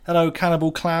Hello,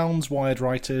 Cannibal Clowns, Wired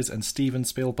Writers, and Steven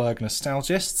Spielberg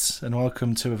nostalgists, and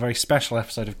welcome to a very special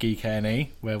episode of Geek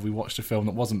A&E, where we watched a film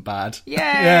that wasn't bad. Yay!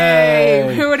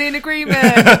 Yay! We're in agreement!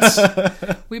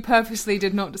 We purposely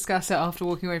did not discuss it after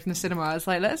walking away from the cinema. I was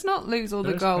like, let's not lose all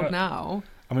the gold now.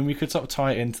 I mean, we could sort of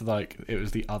tie it into, like, it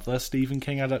was the other Stephen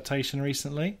King adaptation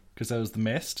recently, because there was The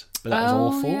Mist, but that was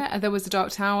awful. Yeah, and there was The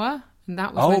Dark Tower. And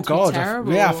that was meant to be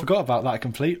terrible. I forgot about that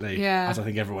completely. Yeah. As I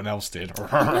think everyone else did. No,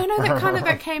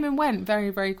 that came and went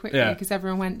very, very quickly because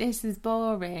everyone went, this is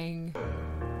boring.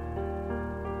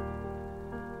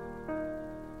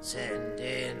 Send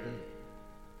in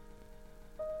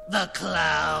the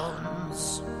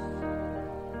clowns.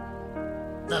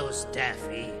 Those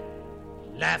daffy,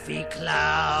 laffy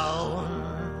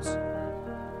clowns.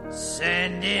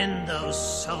 Send in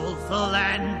those soulful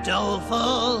and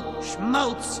doleful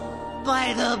schmaltz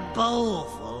by the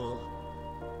bowlful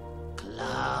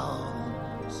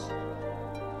clowns.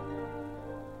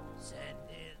 Send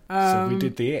in. So we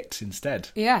did the It instead.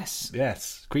 Yes.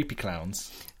 Yes, creepy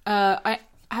clowns. Have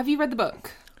you read the book?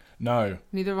 No.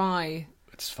 Neither have I.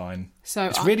 It's fine. So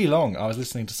it's really long. I was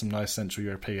listening to some nice Central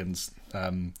Europeans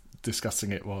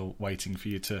discussing it while waiting for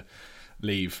you to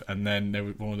leave, and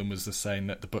then one of them was just saying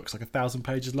that the book's like 1,000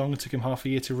 pages long and took him half a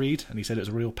year to read, and he said it was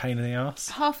a real pain in the arse.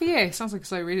 Half a year? Sounds like a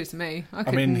slow reader to me. I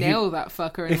could nail that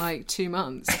fucker in like 2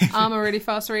 months. I'm a really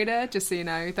fast reader, just so you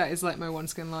know. That is like my one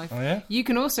skill in life. Oh yeah? You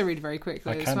can also read very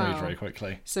quickly as well. I can read very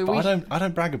quickly. So but I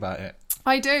don't brag about it.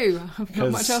 I do. I've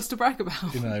not much else to brag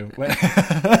about. You know,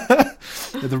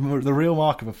 the real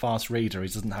mark of a fast reader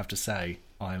is he doesn't have to say,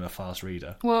 I'm a fast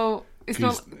reader. Well, it's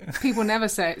not. People never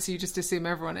say it, so you just assume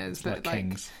everyone is. But like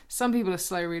kings. Some people are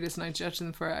slow readers, and I judge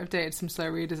them for it. I've dated some slow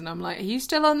readers, and I'm like, "Are you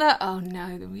still on that? Oh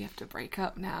no, then we have to break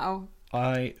up now."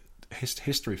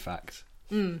 History fact.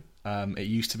 It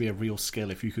used to be a real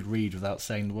skill if you could read without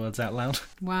saying the words out loud.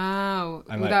 Wow!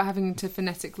 Without having to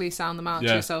phonetically sound them out to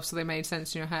yourself, so they made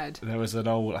sense in your head. There was an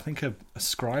old, I think a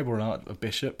scribe or a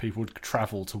bishop. People would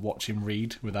travel to watch him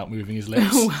read without moving his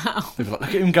lips. Wow! They'd be like,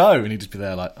 "Look at him go," and he'd just be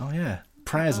there like, "Oh yeah."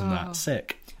 Prayers and that,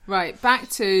 sick. Right, back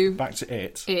to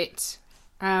it. It.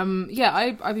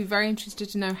 I'd be very interested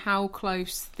to know how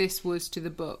close this was to the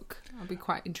book. I'll be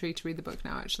quite intrigued to read the book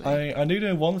now, actually. I do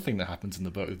know one thing that happens in the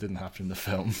book that didn't happen in the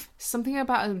film. Something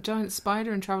about a giant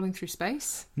spider and travelling through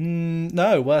space?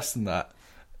 No, worse than that.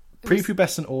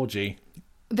 Prepubescent orgy.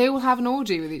 They all have an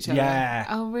orgy with each other? Yeah.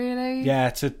 Oh, really?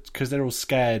 Yeah, because they're all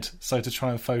scared, so to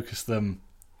try and focus them,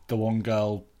 the one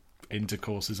girl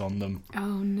intercourses on them.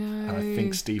 Oh no! And I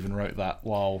think Stephen wrote that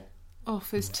while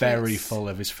off his very full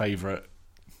of his favourite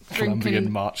Colombian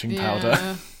marching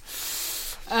powder.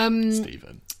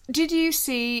 Stephen, did you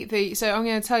see So I'm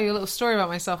going to tell you a little story about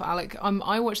myself, Alec.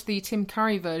 I watched the Tim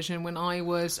Curry version when I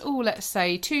was let's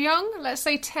say too young, let's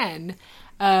say 10,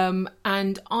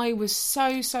 and I was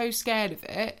so scared of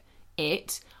it.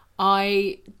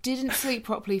 I didn't sleep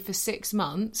properly for 6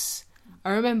 months.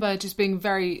 I remember just being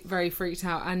very, very freaked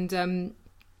out. And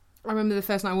I remember the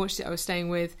first night I watched it,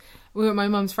 we were at my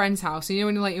mum's friend's house. And you know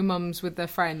when you're like your mum's with their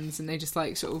friends and they just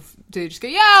like sort of just go,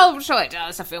 yeah, I'm sure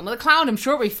it's a film with a clown, I'm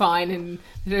sure it'll be fine. And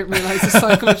they don't realise the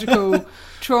psychological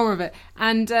trauma of it.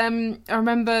 And I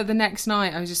remember the next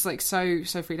night I was just like so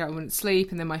freaked out I wouldn't sleep.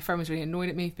 And then my friend was really annoyed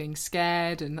at me for being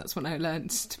scared. And that's when I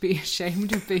learned to be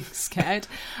ashamed of being scared.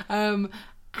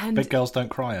 And big girls don't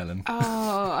cry, Ellen.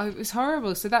 Oh, it was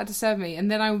horrible. So that disturbed me. And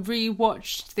then I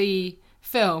rewatched the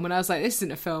film and I was like, this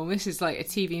isn't a film. This is like a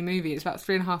TV movie. It's about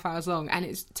 3.5 hours long and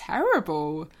it's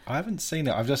terrible. I haven't seen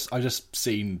it. I've just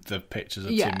seen the pictures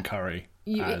of Tim Curry.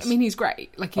 I mean, he's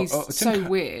great. Like, he's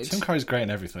weird. Tim Curry's great in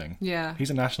everything. Yeah. He's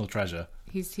a national treasure.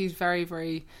 He's very,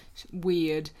 very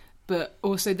weird. But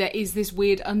also there is this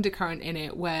weird undercurrent in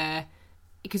it where...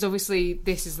 Because obviously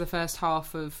this is the first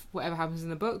half of whatever happens in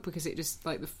the book because it just,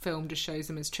 like, the film just shows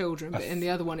them as children. But in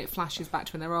the other one, it flashes back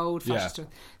to when they're old.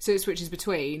 So it switches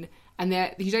between. And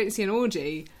you don't see an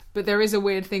orgy, but there is a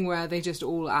weird thing where they just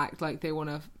all act like they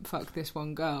want to fuck this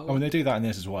one girl. Oh, and they do that in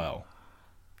this as well.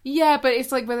 Yeah, but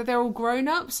it's like whether they're all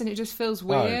grown-ups and it just feels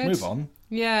weird. Oh, move on.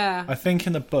 Yeah. I think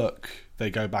in the book, they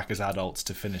go back as adults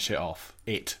to finish it off.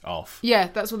 Yeah,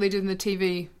 that's what they did in the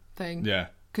TV thing. Yeah.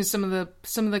 Because some of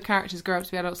the characters grow up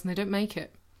to be adults and they don't make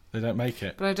it. They don't make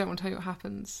it. But I don't want to tell you what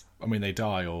happens. I mean, they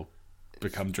die or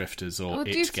become drifters or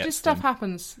this stuff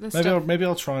happens. Maybe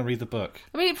I'll try and read the book.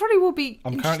 I mean, it probably will be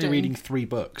I'm currently reading 3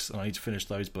 books and I need to finish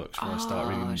those books before I start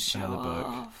reading another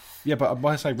book. Yeah, but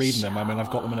when I say reading them, I mean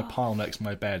I've got them in a pile next to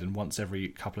my bed and once every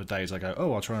couple of days I go,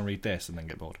 I'll try and read this and then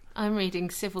get bored. I'm reading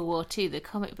Civil War II, the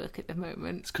comic book at the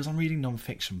moment. It's because I'm reading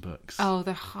non-fiction books. Oh,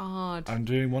 they're hard. I'm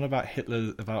doing one about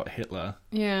Hitler,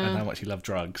 yeah, and how much he loved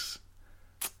drugs.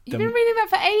 You've been reading that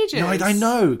for ages. No, I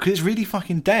know, because it's really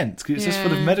fucking dense, because it's just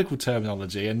full of Yeah. medical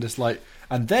terminology, and just like,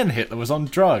 and then Hitler was on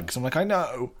drugs. I'm like, I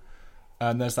know.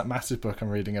 And there's that massive book I'm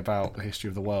reading about the history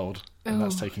of the world, and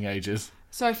that's taking ages.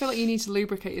 So I feel like you need to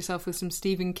lubricate yourself with some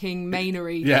Stephen King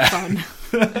Mainery Yeah. fun.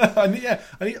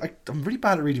 I'm really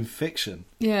bad at reading fiction.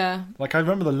 Yeah. Like, I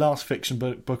remember the last fiction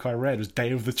book I read was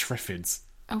Day of the Triffids.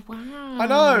 Oh, wow. I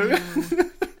know.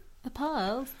 The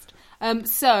past.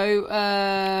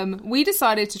 We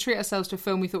decided to treat ourselves to a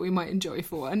film we thought we might enjoy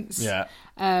for once. Yeah.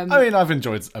 I mean, I've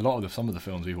enjoyed some of the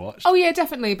films we watched. Oh, yeah,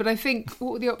 definitely. But I think,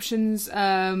 what were the options? What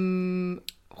are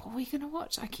we going to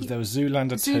watch? There was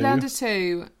Zoolander 2. Zoolander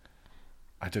 2.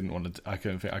 I didn't want to. I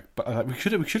couldn't think. But we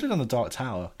could have done the Dark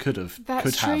Tower. Could have. That's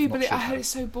could true, have, but not I should heard it's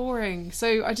so boring.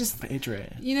 So I just, But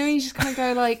Idris. you know, you just kind of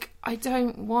go like, I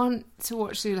don't want to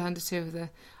watch Zoolander 2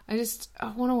 I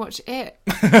want to watch it.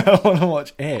 I want to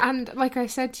watch it. And like I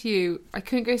said to you, I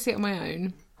couldn't go see it on my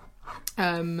own.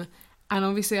 And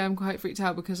obviously I'm quite freaked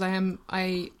out because I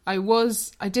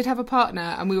did have a partner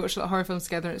and we watched a lot of horror films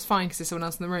together and it's fine because there's someone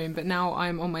else in the room, but now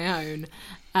I'm on my own.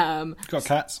 Got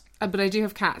cats? But I do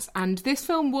have cats, and this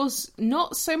film was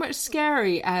not so much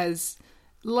scary as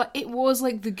it was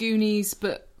like The Goonies,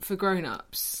 but for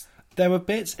grown-ups. There were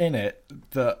bits in it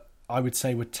that I would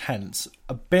say were tense.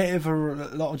 A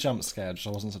lot of jump scares, which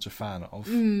I wasn't such a fan of.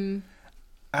 And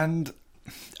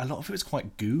a lot of it was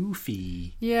quite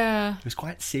goofy. Yeah. It was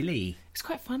quite silly. It was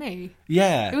quite funny.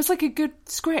 Yeah. It was like a good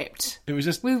script It was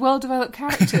just... with well-developed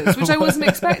characters, which I wasn't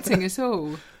expecting at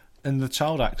all. And the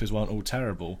child actors weren't all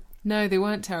terrible. No, they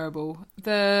weren't terrible.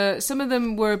 Some of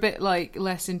them were a bit like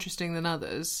less interesting than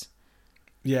others.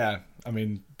 Yeah. I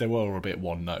mean, they were all a bit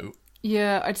one note.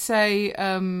 Yeah, I'd say...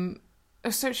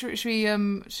 So should we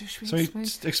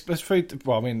explain?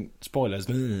 Well, I mean, spoilers.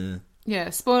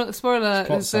 Yeah, spoiler.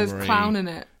 There's summary. Clown in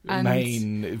it. And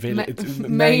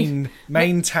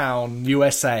Main town,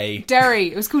 USA.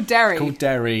 Derry. It was called Derry. Called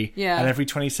Derry. Yeah. And every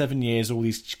 27 years, all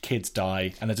these kids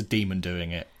die, and there's a demon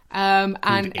doing it. And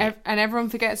everyone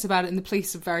forgets about it, and the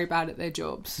police are very bad at their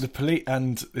jobs. The police,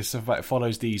 and this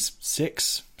follows these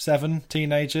 6, 7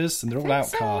 teenagers, and they're all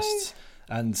outcasts,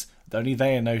 and only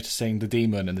they are noticing the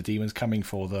demon, and the demon's coming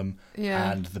for them.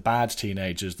 Yeah. And the bad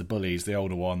teenagers, the bullies, the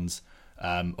older ones,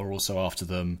 are also after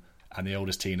them. And the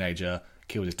oldest teenager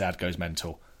kills his dad, goes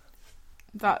mental.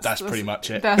 That's pretty much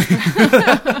it.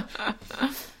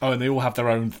 Oh, and they all have their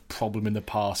own problem in the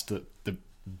past that the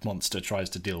monster tries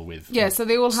to deal with. Yeah, so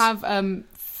they all have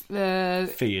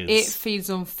fears. It feeds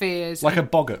on fears. Like a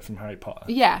boggart from Harry Potter.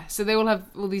 Yeah, so they all have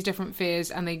all these different fears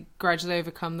and they gradually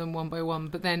overcome them one by one.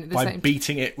 But then at the By same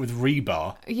beating it with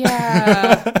rebar.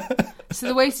 Yeah. So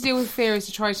the way to deal with fear is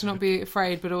to try to not be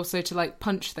afraid, but also to like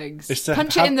punch things.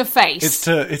 Punch it in the face.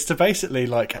 It's to basically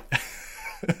like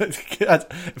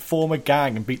form a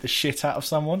gang and beat the shit out of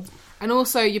someone. And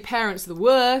also, your parents are the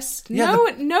worst. Yeah,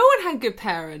 no one had good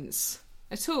parents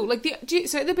at all. Like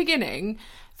so at the beginning,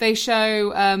 they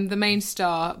show the main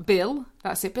star Bill.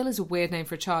 That's it. Bill is a weird name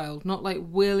for a child, not like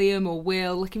William or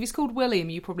Will. Like if he's called William,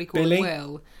 you probably call Billy? him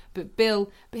Will. But Bill,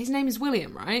 his name is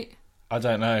William, right? I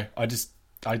don't know. I just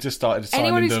started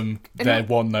assigning them their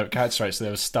one-note catchphrases. So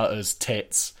there was stutters,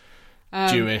 tits,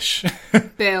 Jewish,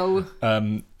 Bill,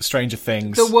 Stranger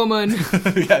Things, the woman,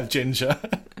 yeah, Ginger.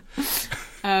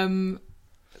 Who's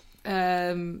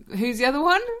the other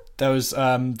one? There was the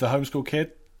homeschool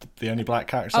kid, the only black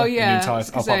character. Oh yeah, in the entire,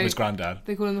 apart from his granddad.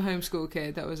 They call him the homeschool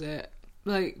kid. That was it.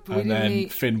 Like, but and then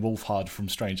Finn Wolfhard from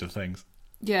Stranger Things.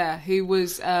 Yeah, who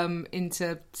was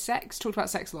into sex. Talked about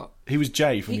sex a lot. He was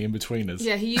Jay from the In-Betweeners.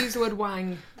 Yeah, he used the word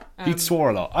wang. He swore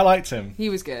a lot. I liked him. He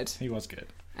was good. He was good.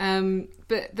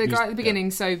 But the guy at the beginning,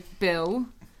 so Bill,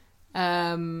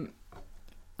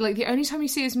 like the only time you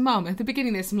see his mum at the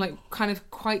beginning, there's some like kind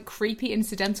of quite creepy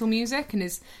incidental music, and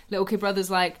his little kid brother's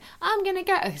like, "I'm gonna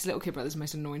go." His little kid brother's the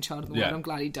most annoying child in the world. I'm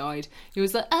glad he died. He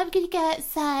was like, "I'm gonna go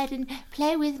outside and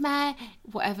play with my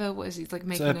whatever." What is he like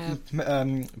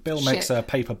making Bill makes a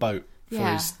paper boat for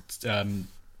his.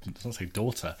 I was going to say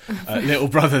daughter, little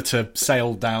brother to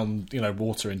sail down,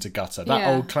 water into gutter.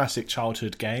 That old classic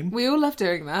childhood game. We all love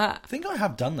doing that. I think I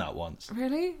have done that once.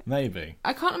 Really? Maybe.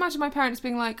 I can't imagine my parents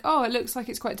being like, "Oh, it looks like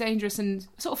it's quite dangerous and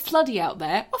sort of floody out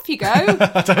there. Off you go.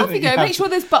 Off you go. Make sure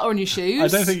there's butter on your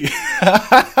shoes." I don't think you...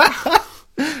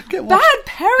 Bad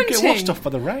parenting. Get washed off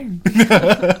by the rain.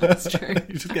 That's true.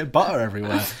 You just get butter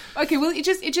everywhere. Okay, well, it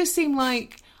just seemed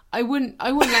like I wouldn't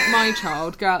let my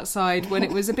child go outside when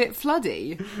it was a bit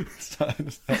floody.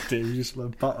 You just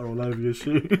let butter all over your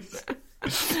shoes.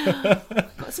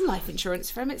 Got some life insurance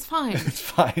for him, it's fine. It's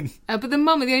fine. But the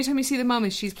mum, the only time you see the mum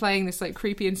is she's playing this like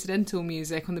creepy incidental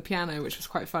music on the piano, which was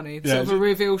quite funny. Yeah, Sort of a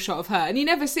reveal shot of her, and you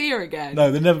never see her again.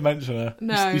 No, they never mention her.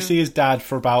 No. You see his dad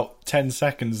for about 10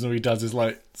 seconds, and all he does is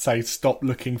like say, "Stop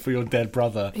looking for your dead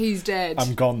brother. He's dead.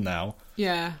 I'm gone now."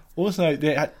 Yeah. Also,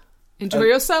 they had, Enjoy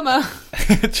your summer.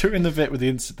 during the bit with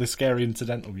the scary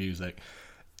incidental music,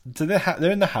 so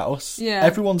they're in the house. Yeah.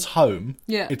 Everyone's home.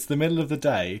 Yeah. It's the middle of the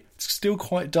day. It's still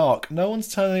quite dark. No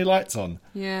one's turning any lights on.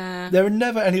 Yeah. There are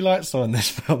never any lights on in this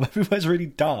film. Everywhere's really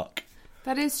dark.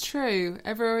 That is true.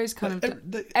 Everywhere is kind of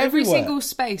every everywhere. single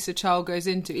space a child goes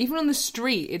into, even on the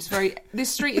street. It's very. This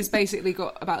street has basically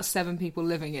got about 7 people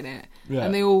living in it, Yeah.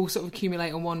 and they all sort of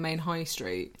accumulate on one main high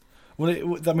street.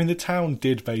 Well, I mean, the town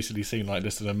did basically seem like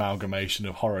just an amalgamation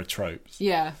of horror tropes.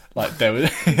 Yeah. Like there was,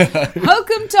 you know,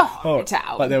 Welcome to Horror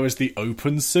Town. like there was the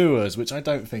open sewers, which I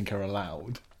don't think are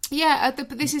allowed. Yeah, but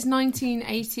this is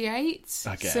 1988,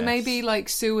 I guess. so maybe like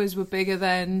sewers were bigger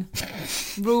then.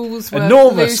 Rules were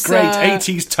Enormous, looser. great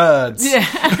 80s turds. Yeah.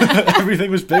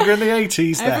 Everything was bigger in the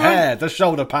 80s. The Everyone- hair, the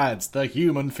shoulder pads, the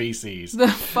human feces. The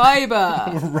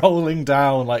fibre. Rolling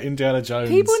down like Indiana Jones.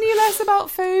 People knew less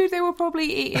about food. They were probably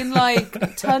eating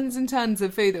like tons and tons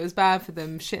of food that was bad for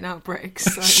them, shitting out bricks.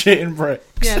 Like, shit in bricks.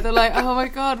 yeah, they're like, oh my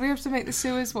god, we have to make the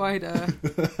sewers wider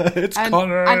It's and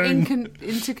Connor.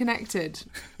 interconnected.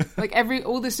 Like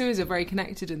all the sewers are very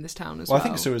connected in this town as Well, well. I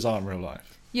think sewers are in real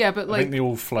life. Yeah, but I like, think they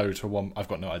all flow to one. I've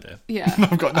got no idea. yeah,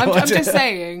 I've got no I'm idea. just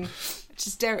saying.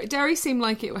 Just Derry seemed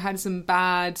like it had some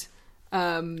bad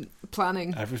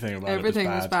planning. Everything about Everything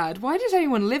it was bad. Why did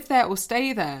anyone live there or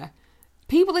stay there?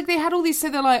 People like they had all these. So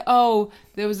they're like, oh,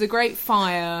 there was a great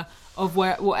fire of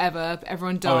whatever.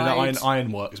 Everyone Oh, died. and the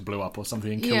ironworks blew up or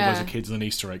something and killed Yeah. loads of kids on an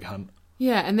Easter egg hunt.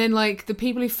 Yeah, and then like the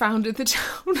people who founded the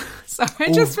town. Sorry,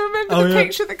 I just remember oh, the yeah.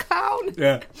 picture of the clown.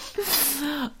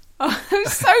 Yeah. Oh, it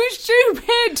was so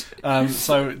stupid.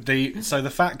 So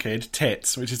the fat kid,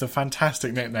 Tits, which is a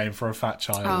fantastic nickname for a fat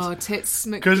child. Oh, Tits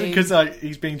McGee. Because like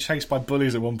he's being chased by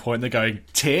bullies at one point, and they're going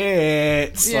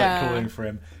Tits, Yeah. like calling for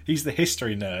him. He's the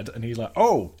history nerd, and he's like,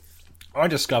 oh, I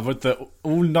discovered that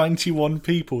all 91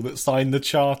 people that signed the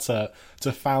charter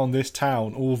to found this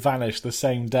town all vanished the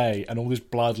same day, and all this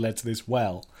blood led to this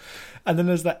well. And then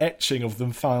there's that etching of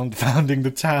them founding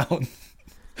the town,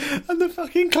 and the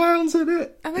fucking clown's in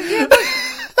it. And then, yeah,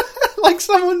 Like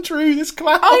someone drew this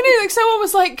clown. I knew. Like someone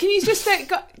was like, "Can you just say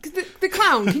the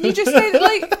clown? Can you just say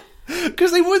like?"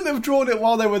 Because they wouldn't have drawn it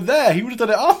while they were there. He would have done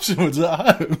it afterwards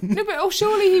at home. No, but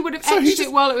surely he would have So he etched just-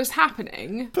 it while it was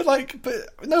happening. But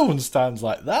no one stands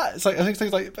like that. It's like I think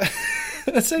things like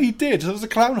let's say he did. So there was a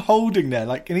clown holding there,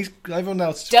 like, and he's everyone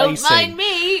else is Don't facing mind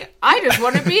me. I just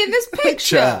want to be in this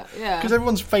picture. Yeah. Because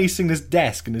everyone's facing this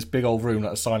desk in this big old room,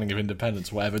 like a signing of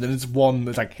independence or whatever. Then there's one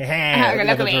that's like, Look the at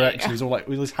other me. direction. He's all like,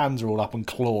 with his hands are all up and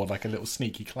clawed like a little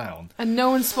sneaky clown. And no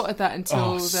one spotted that until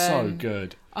Oh, then. so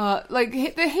good. Like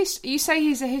you say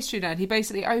he's a history nerd. He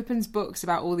basically opens books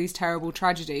about all these terrible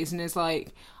tragedies and is like,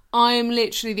 I'm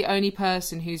literally the only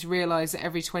person who's realised that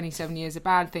every 27 years a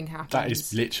bad thing happens. That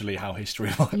is literally how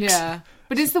history works. Yeah.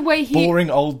 But it's the way he... Boring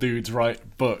old dudes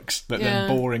write books that Yeah.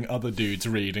 then boring other dudes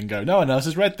read and go, no one else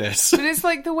has read this. But it's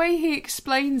like the way he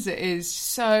explains it is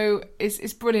so...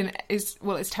 It's brilliant. It's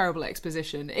terrible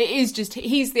exposition. It is just...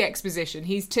 He's the exposition.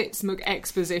 He's Tits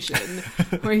exposition.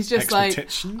 Where he's just like...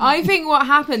 Expetition? I think what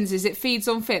happens is it feeds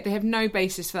on fear. They have no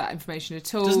basis for that information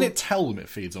at all. Doesn't it tell them it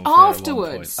feeds on fear at one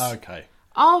Afterwards. point? Okay.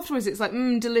 Afterwards, it's like,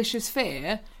 delicious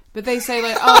fear. But they say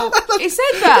like, oh, it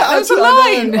said that. That was a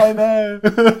line. I know.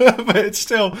 But it's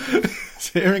still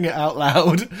hearing it out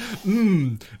loud.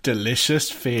 Delicious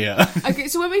fear. Okay,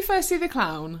 so when we first see the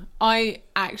clown, I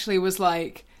actually was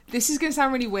like, this is going to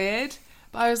sound really weird.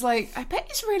 But I was like, I bet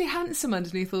he's really handsome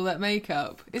underneath all that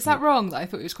makeup. Is that wrong that I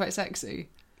thought he was quite sexy?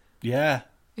 Yeah.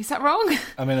 Is that wrong?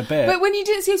 I mean, a bit. But when you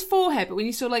didn't see his forehead, but when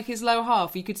you saw like his lower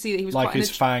half, you could see that he was Like quite his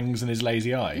fangs and his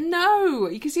lazy eye. No,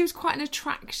 you could see he was quite an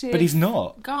attractive But he's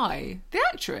not. guy. The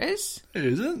actress? It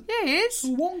isn't. Yeah, he is.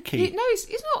 Wonky. No,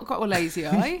 he's not got a lazy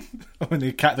eye. When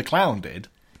the clown did.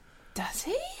 Does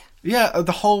he? Yeah,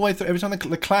 the whole way through. Every time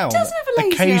the clown Doesn't have a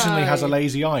lazy occasionally eye. has a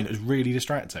lazy eye, and it was really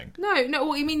distracting. No,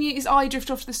 what you mean his eye drift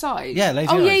off to the side? Yeah, lazy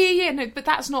oh, eye. yeah. No, but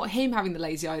that's not him having the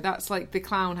lazy eye. That's like the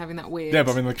clown having that weird... Yeah,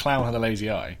 but I mean, the clown had a lazy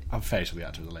eye. I'm fair sure the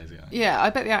actor has a lazy eye. Yeah, I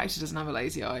bet the actor doesn't have a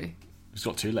lazy eye. He's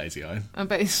got two lazy eyes. I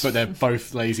bet he's... But they're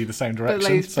both lazy the same but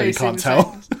direction, so you facing can't the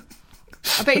tell. same-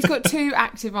 I bet he's got two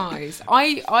active eyes.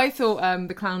 I thought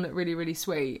the clown looked really, really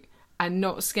sweet and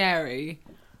not scary.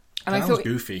 And Clown's I thought...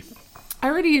 goofy. I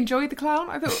really enjoyed the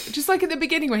clown. I thought, just like at the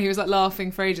beginning when he was like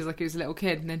laughing for ages like he was a little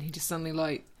kid, and then he just suddenly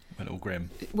like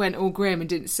went all grim and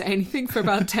didn't say anything for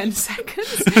about 10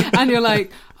 seconds. And you're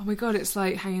like, oh my God, it's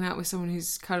like hanging out with someone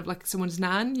who's kind of like someone's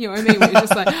nan. You know what I mean? Where you're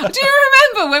just like, do you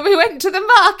remember when we went to the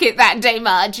market that day,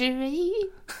 Marjorie?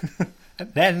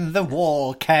 And then the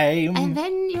war came. And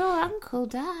then your uncle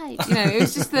died. You know, it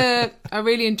was just I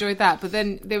really enjoyed that. But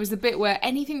then there was the bit where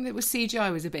anything that was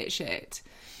CGI was a bit shit.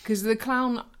 Because the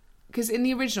clown... Because in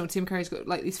the original, Tim Curry's got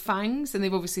like these fangs, and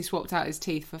they've obviously swapped out his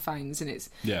teeth for fangs, and it's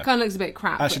kind of looks a bit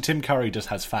crap. Actually, Tim Curry just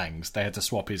has fangs. They had to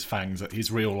swap his fangs,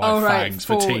 his real life fangs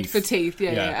for teeth. For teeth,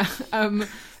 yeah.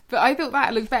 But I thought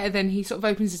that looked better than he sort of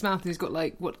opens his mouth and he's got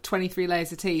 23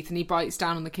 layers of teeth, and he bites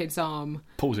down on the kid's arm,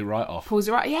 pulls it right off.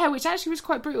 Yeah, which actually was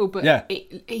quite brutal. But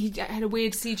he had a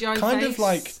weird CGI kind face. of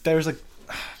like there's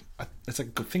it's a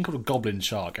thing called a goblin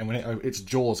shark, and when its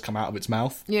jaws come out of its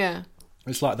mouth,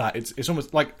 it's like that. It's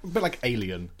almost like a bit like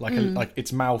Alien, like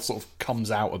its mouth sort of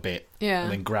comes out a bit,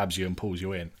 and then grabs you and pulls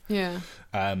you in.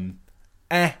 I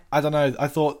don't know. I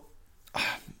thought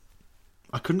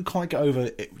I couldn't quite get over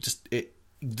it.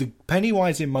 The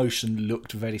Pennywise emotion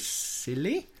looked very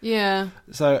silly. Yeah.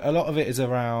 So a lot of it is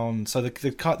around. So the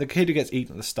kid who gets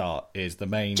eaten at the start is the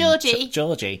main Georgie.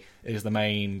 Georgie is the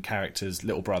main character's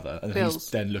little brother, and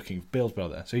he's then Bill's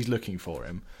brother. So he's looking for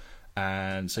him,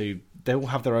 and so they all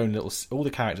have their own little. All the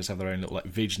characters have their own little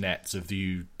vignettes of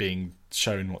you being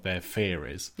shown what their fear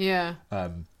is. Yeah.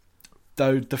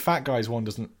 Though the fat guy's one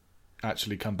doesn't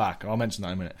actually come back. I'll mention that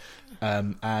in a minute.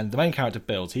 And the main character,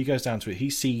 Bill, he goes down to it.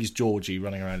 He sees Georgie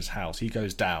running around his house. He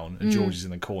goes down, and Georgie's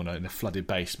in the corner in a flooded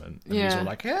basement. And he's all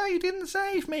like, "Yeah, you didn't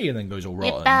save me," and then goes all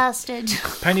rotten. You bastard.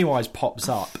 Pennywise pops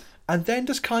up, and then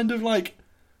just kind of like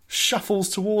shuffles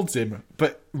towards him,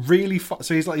 but really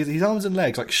so he's like his arms and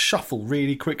legs like shuffle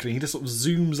really quickly. He just sort of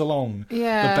zooms along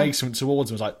the basement towards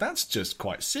him. I was like, that's just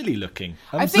quite silly looking.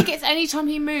 I think it's any time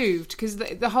he moved, because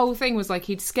the whole thing was like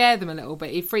he'd scare them a little bit,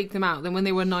 he'd freak them out. Then when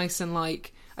they were nice and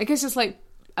like, I guess it's like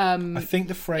I think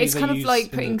the phrase it's kind of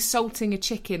like putting salting a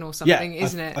chicken or something,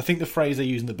 isn't it? I think the phrase they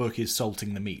use in the book is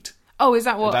salting the meat. Oh, is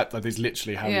that what? That is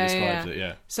literally how he describes it,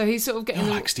 yeah. So he's sort of getting...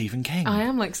 You're like Stephen King. I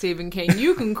am like Stephen King.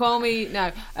 You can call me...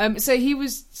 No. So he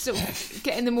was sort of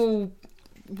getting them all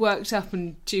worked up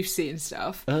and juicy and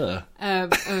stuff. Oh,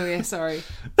 yeah, sorry.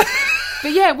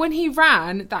 But yeah, when he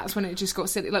ran, that's when it just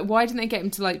got silly. Like, why didn't they get him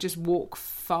to, like, just walk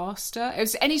faster? It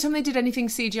was anytime they did anything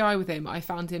CGI with him, I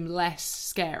found him less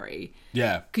scary.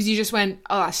 Yeah. Because you just went,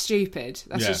 oh, that's stupid.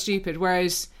 That's just stupid.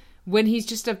 Whereas when he's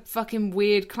just a fucking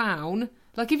weird clown...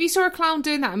 Like, if you saw a clown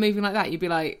doing that and moving like that, you'd be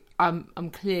like, I'm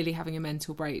clearly having a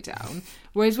mental breakdown.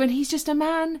 Whereas when he's just a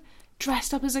man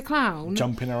dressed up as a clown...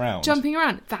 Jumping around,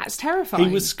 that's terrifying.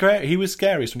 He was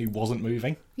scariest when he wasn't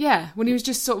moving. Yeah, when he was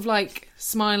just sort of, like,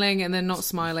 smiling and then not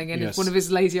smiling, and one of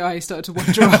his lazy eyes started to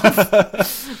wander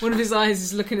off. One of his eyes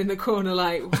is looking in the corner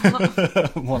like...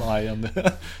 What? One eye on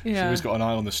the... Yeah. He's got an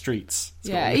eye on the streets.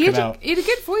 He had a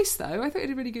good voice, though. I thought he had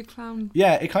a really good clown.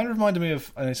 Yeah, it kind of reminded me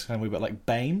of... It's kind of weird, but like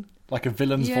Bane... Like a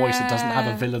villain's voice that doesn't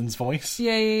have a villain's voice.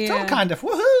 Yeah. Some kind of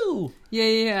woohoo!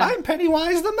 Yeah. I'm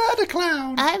Pennywise the murder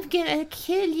clown. I'm gonna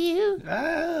kill you.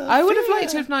 I would have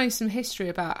liked to have known some history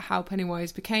about how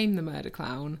Pennywise became the murder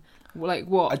clown. Like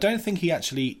what? I don't think he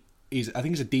actually is. I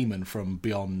think he's a demon from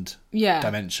beyond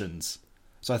dimensions.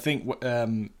 So I think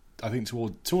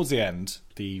towards the end,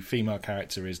 the female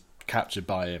character is captured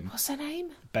by him. What's her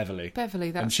name? Beverly, that's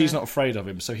and she's not afraid of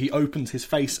him, so he opens his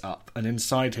face up, and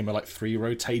inside him are like 3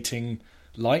 rotating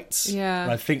lights. Yeah.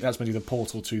 And I think that's maybe the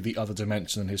portal to the other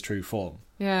dimension in his true form.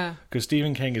 Yeah. Because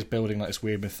Stephen King is building like this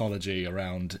weird mythology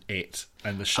around it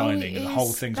and The Shining, and the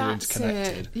whole things are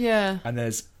interconnected. Yeah. And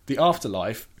there's the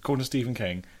afterlife, according to Stephen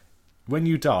King. When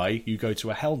you die, you go to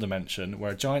a hell dimension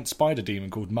where a giant spider demon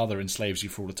called Mother enslaves you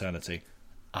for all eternity. It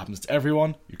happens to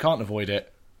everyone. You can't avoid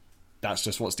it. That's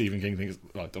just what Stephen King thinks.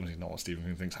 Well, obviously not what Stephen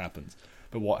King thinks happens,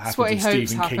 but what happens in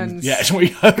Stephen King. Yeah, it's what he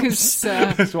hopes.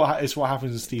 It's what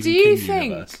happens in Stephen King universe. Do you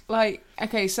think, like,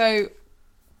 okay, so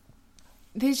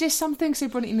there's just something so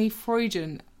brilliantly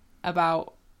Freudian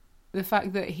about the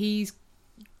fact that he's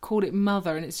called it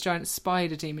Mother and it's a giant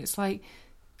spider demon. It's like,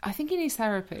 I think he needs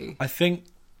therapy. I think.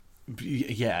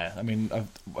 Yeah, I mean,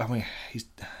 he's.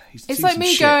 It's like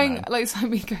me going,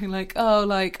 oh,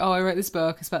 I wrote this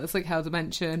book. It's about this like hell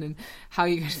dimension and how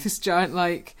you go to this giant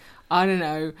like I don't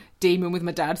know demon with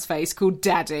my dad's face called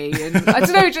Daddy, and I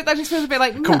don't know. That just feels a bit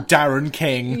like called Darren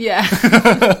King. Yeah,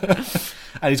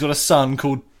 and he's got a son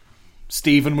called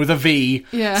Stephen with a V.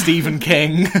 Yeah, Stephen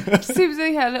King. Seems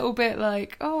like a little bit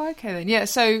like okay then. Yeah,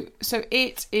 so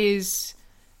it is.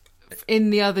 In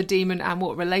the other demon and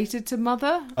what related to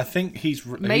Mother? I think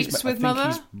mates with Mother.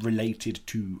 He's related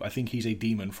to. I think he's a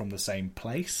demon from the same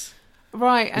place.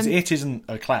 Right, Because and it isn't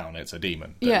a clown; it's a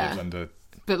demon. That Yeah. lives under.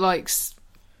 but likes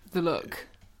the look.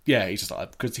 Yeah, he's just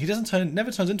like, because he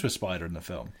never turns into a spider in the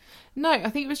film. No, I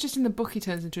think it was just in the book he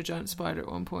turns into a giant spider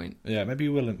at one point. Yeah, maybe he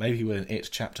will in It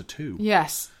Chapter 2.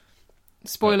 Yes.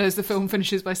 Spoilers, the film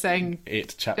finishes by saying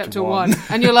It Chapter chapter 1. 1.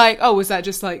 And you're like, oh, was that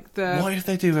just like the Why if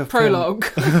they do a prologue?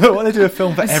 Film? Why they do a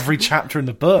film for every chapter in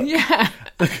the book? Yeah.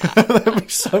 There'd be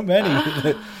so many.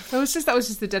 That was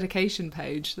just the dedication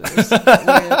page. That was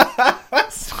weird.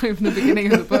 It's not even the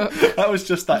beginning of the book. That was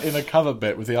just that inner cover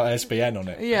bit with the ISBN on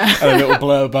it. Yeah. And a little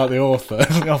blurb about the author.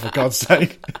 Oh, for God's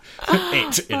sake.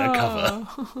 It in a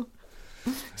cover.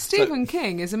 Stephen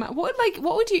King is a man.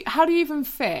 How do you even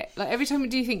fit? Like, every time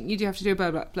do you think you do have to do a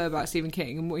blurb about Stephen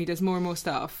King and he does more and more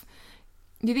stuff?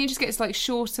 Do you think he just gets like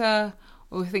shorter,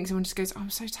 or you think someone just goes, oh, I'm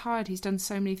so tired, he's done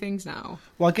so many things now?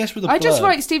 Well, I guess with the I just blurb,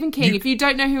 write Stephen King. If you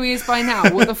don't know who he is by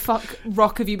now, what the fuck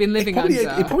rock have you been living under?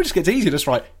 It probably just gets easier. Just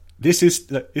write, this is...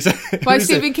 By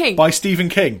Stephen King. By Stephen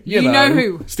King. You know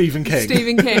who. Stephen King.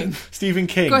 Stephen King. Stephen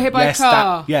King. Got hit by a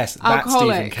car. That's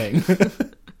Alcoholic. Stephen King.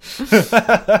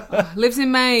 Lives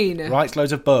in Maine. Writes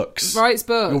loads of books. Writes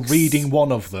books. You're reading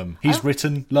one of them. He's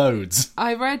written loads.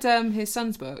 I read his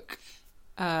son's book.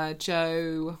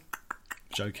 Joe...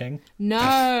 Joe King?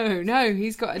 No,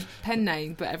 he's got a pen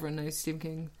name, but everyone knows Stephen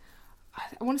King.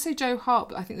 I want to say Joe Hart,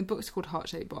 but I think the book's called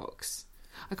Heart-Shaped Box.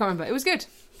 I can't remember. It was good.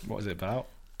 What is it about?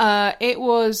 It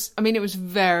was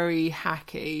very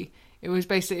hacky. It was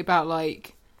basically about,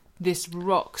 like, this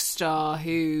rock star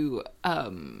who,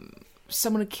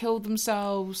 someone had killed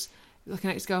themselves, like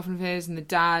an ex-girlfriend of his, and the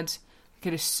dad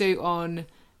had a suit on,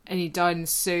 and he died in the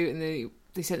suit, and they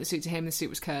sent the suit to him, the suit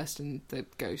was cursed, and the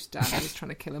ghost dad was trying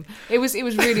to kill him. It was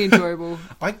really enjoyable.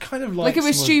 I kind of like it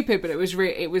was stupid, but it was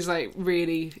like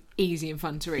really easy and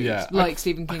fun to read. Yeah, like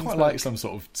Stephen King's I quite book. like some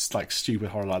sort of like stupid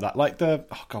horror like that. Like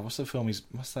what's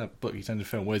that book he turned to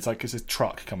film where it's like it's a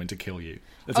truck coming to kill you.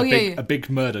 It's a big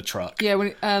murder truck. Yeah,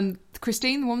 when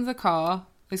Christine, the one with the car.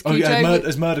 There's Oh Cujo, yeah,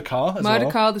 there's Murder Car as Murder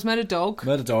well. Car, there's Murder Dog.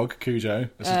 Murder Dog, Cujo.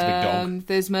 That's just a big dog.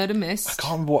 There's Murder Mist. I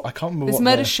can't remember There's what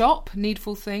Murder Shop,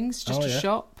 Needful Things, just Oh, a yeah.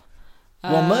 shop.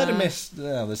 Well, Murder Mist.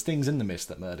 There's things in the mist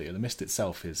that murder you. The mist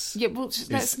itself is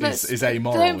Let's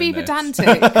amoral. don't be in this.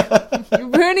 pedantic. You're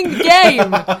ruining the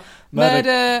game.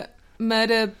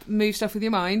 Murder, move stuff with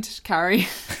your mind. Carry.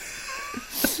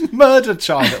 Murder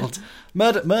child.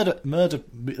 Murder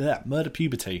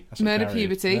puberty. That's what Murder Carrie-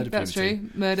 puberty. Murder That's puberty. true.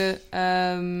 Murder.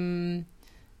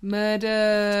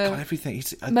 God, everything.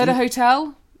 Murder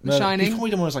Hotel. The Shining. He's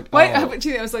probably the one who's like, Wait, oh,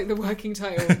 actually, that was like the working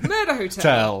title. Murder Hotel.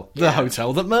 Hotel, the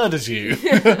hotel that murders you.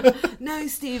 No,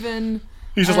 Stephen.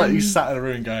 He's just like he's sat in a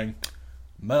room going,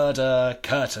 murder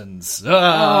curtains,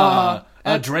 a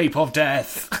drape of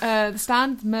death. The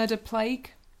Stand. Murder Plague.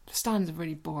 The Stand's a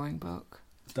really boring book.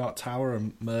 Dark Tower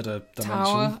and Murder Dimension.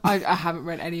 Tower. I haven't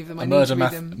read any of them. I need to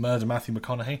read them. Murder Matthew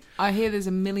McConaughey. I hear there's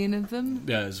a million of them.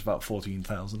 Yeah, there's about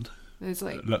 14,000. There's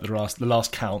like Look, the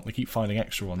last count, they keep finding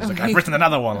extra ones. Like, Okay. I've written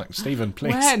another one. Like, Stephen,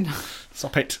 please when.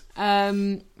 stop it.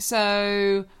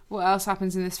 So what else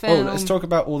happens in this Oh, film? let's talk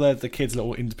about all the kids'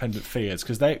 little independent fears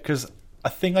because a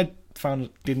thing I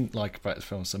didn't like about this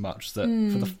film so much that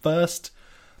for the first,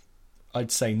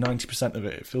 I'd say 90% of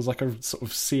it feels like a sort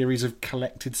of series of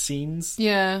collected scenes.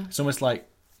 Yeah. It's almost like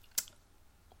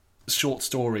short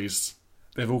stories.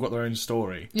 They've all got their own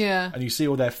story. Yeah. And you see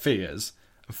all their fears.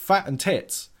 Fat and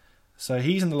Tits. So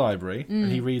he's in the library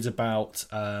and he reads about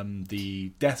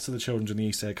the deaths of the children during the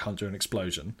Easter egg hunt during an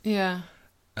explosion. Yeah.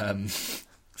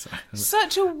 So,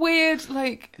 Such a weird,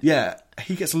 like, yeah,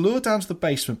 he gets lured down to the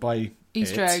basement by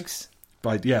Easter it, eggs.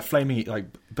 by flaming like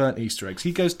burnt Easter eggs.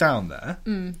 He goes down there,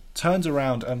 turns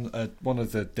around, and one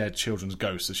of the dead children's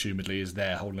ghosts, assumedly, is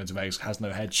there holding loads of eggs, has no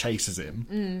head, chases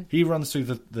him. He runs through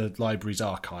the library's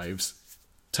archives,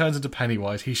 turns into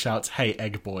Pennywise. He shouts, "Hey,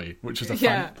 egg boy," which is Which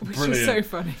brilliant. is so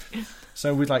funny.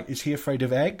 So we're like, is he afraid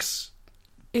of eggs?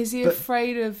 Is he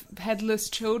afraid of headless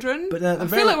children? But at the I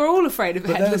very- feel like we're all afraid of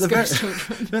But then headless at the ghost very-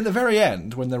 children. then at the very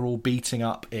end, when they're all beating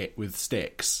up it with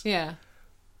sticks, Yeah.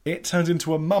 it turns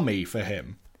into a mummy for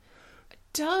him.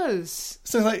 Does.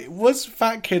 So like, was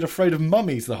Fat Kid afraid of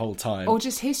mummies the whole time? Or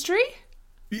just history?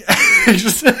 Yeah,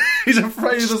 he's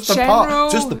afraid of just the General,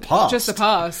 past. Just the past. Just the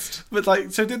past. But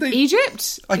like, so did they?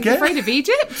 Egypt? I He's guess- afraid of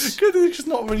Egypt? Could they just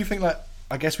not really think like?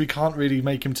 I guess we can't really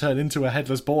make him turn into a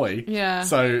headless boy. Yeah.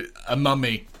 So a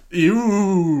mummy.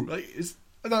 Ew. Like,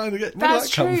 I don't get where That's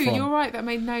did that come true. from? You're right. That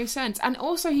made no sense. And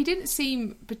also, he didn't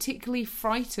seem particularly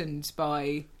frightened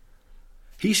by.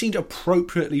 He seemed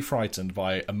appropriately frightened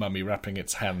by a mummy wrapping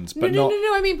its hands, but No.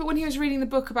 not. I mean, but when he was reading the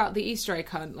book about the Easter egg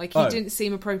hunt, like he Oh. didn't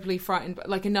seem appropriately frightened, but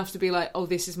like enough to be like, "Oh,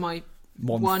 this is my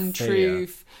one fear.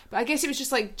 truth. But I guess it was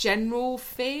just like general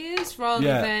fears rather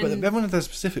than... but everyone had their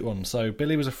specific one. So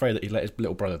Billy was afraid that he'd let his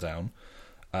little brother down.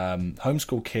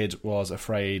 Homeschool kid was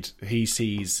afraid he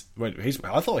sees...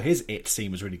 I thought his it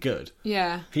scene was really good.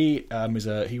 Yeah. He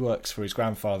he works for his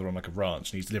grandfather on like a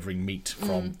ranch, and he's delivering meat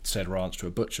from said ranch to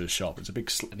a butcher's shop. It's a big...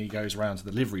 and he goes around to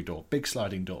the delivery door, big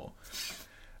sliding door.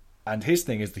 And his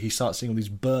thing is that he starts seeing all these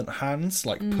burnt hands,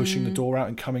 like pushing the door out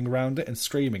and coming around it and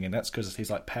screaming, and that's because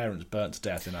his like parents burnt to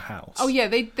death in a house. Oh yeah,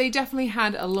 they definitely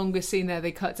had a longer scene there.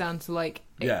 They cut down to like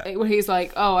Yeah. where he's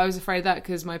like, "Oh, I was afraid of that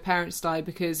because my parents died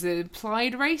because it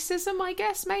implied racism, I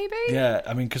guess maybe." Yeah,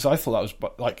 I mean, because I thought that was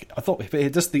like I thought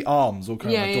just the arms all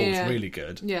coming out the door was really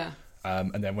good. Yeah.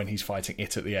 And then when he's fighting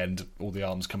it at the end, all the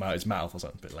arms come out his mouth. I was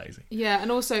like, a bit lazy. Yeah,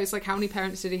 and also it's like, how many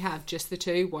parents did he have? Just the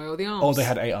two? Why all the arms? Oh, they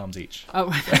had 8 arms each. Oh,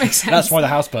 right, that makes sense. That's why the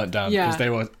house burnt down. Yeah.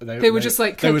 Because they were just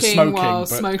like cooking while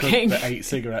smoking. They 8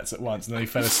 cigarettes at once, and then they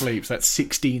fell asleep. So that's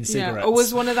 16 cigarettes. Yeah. Or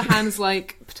was one of the hands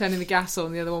like turning the gas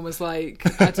on? The other one was like,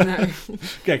 I don't know.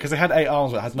 Yeah, because they had 8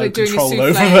 arms, but had no like doing a control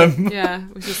over souffle. them. Yeah,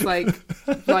 it was just like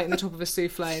right in the top of a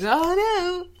souffle. Oh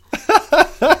no.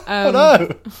 Oh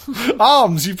no!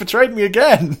 Arms, you betrayed me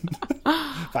again.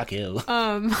 Fuck you.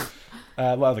 What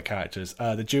other characters?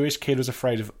 The Jewish kid was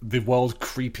afraid of the world's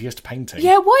creepiest painting.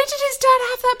 Yeah, why did his dad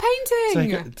have that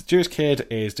painting? The Jewish kid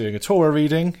is doing a Torah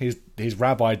reading. His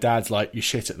rabbi dad's like, "You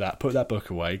shit at that. Put that book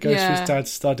away." He goes to his dad's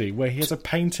study where he has a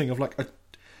painting of like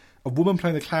a woman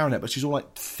playing the clarinet, but she's all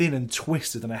like thin and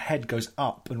twisted, and her head goes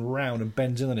up and round and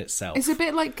bends in on itself. It's a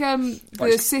bit like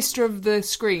the sister of the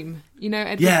Scream. You know,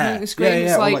 Edward Norton Scream. Yeah,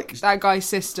 It's like, like that guy's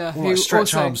sister who like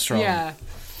Stretch also, Armstrong. Yeah.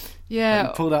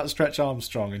 And pulled out Stretch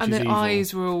Armstrong, and she's their evil.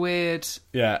 eyes were all weird.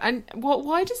 Yeah. And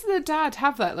why does the dad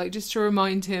have that? Like, just to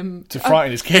remind him To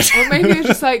frighten his kid. Or maybe it's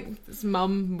just like his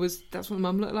mum was. That's what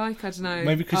mum looked like. I don't know.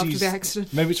 Maybe because after the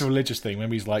accident. Maybe it's a religious thing.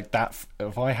 Maybe he's like that.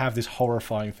 If I have this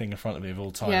horrifying thing in front of me of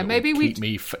all time, Yeah, it maybe will keep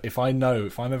me. If I'm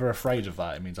ever afraid of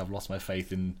that, it means I've lost my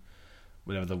faith in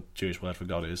whatever the Jewish word for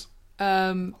God is.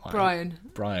 Brian. Yeah.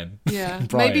 Brian.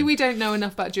 Maybe we don't know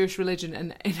enough about Jewish religion,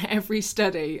 and in every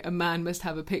study, a man must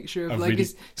have a picture of like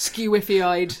his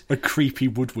skewiffy-eyed, a creepy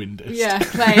woodwindist. Yeah,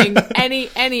 playing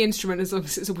any instrument as long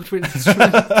as it's a woodwind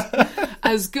instrument,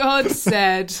 as God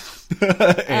said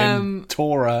in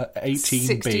Torah 18b.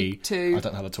 62. I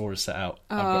don't know how the Torah is set out.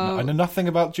 I know nothing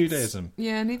about Judaism.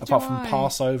 Yeah, neither apart do from I.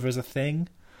 Passover as a thing.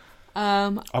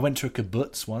 I went to a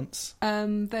kibbutz once.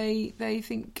 They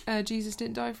think Jesus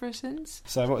didn't die for our sins.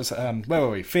 So what was where were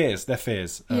we? Fears. Their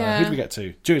fears. Yeah. Who did we get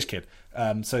to? Jewish kid.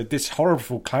 So this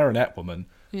horrible clarinet woman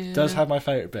does have my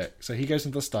favourite bit. So he goes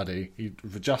into the study, he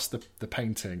adjusts the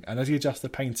painting, and as he adjusts the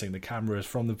painting, the camera is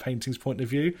from the painting's point of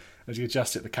view. As he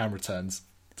adjusts it, the camera turns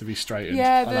to be straightened.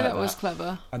 Yeah, I like that was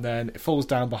clever. And then it falls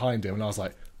down behind him, and I was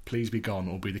like, "Please be gone,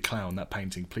 or be the clown." That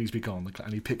painting, please be gone.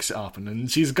 And he picks it up, and then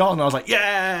she's gone. And I was like,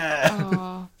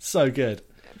 "Yeah!" So good.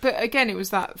 But again, it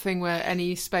was that thing where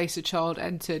any space a child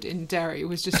entered in Derry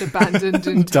was just abandoned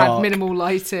and had Dark. minimal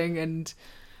lighting, and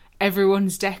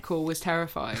everyone's decor was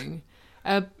terrifying.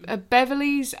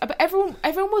 Beverly's, but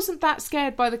everyone wasn't that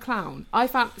scared by the clown. I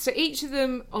found so each of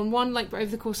them on one over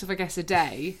the course of I guess a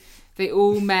day, they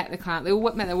all met the clown. They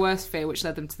all met their worst fear, which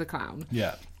led them to the clown.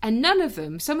 Yeah. And none of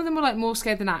them, some of them were like more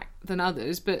scared than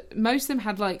others, but most of them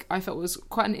had like, I felt was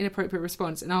quite an inappropriate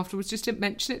response, and afterwards just didn't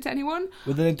mention it to anyone.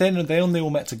 Well, then they only all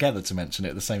met together to mention it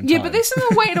at the same time. Yeah, but this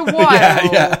one waited a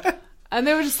while. Yeah. And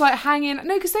they were just like hanging.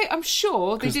 No, because I'm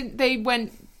sure they didn't. They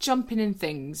went jumping in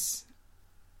things,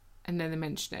 and then they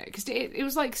mentioned it because it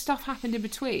was like stuff happened in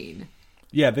between.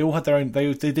 Yeah, they all had their own.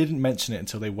 They didn't mention it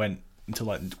until they went until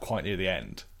like quite near the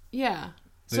end. Yeah.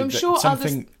 So I'm sure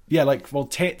others... Yeah,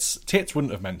 Tits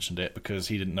wouldn't have mentioned it because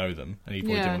he didn't know them, and he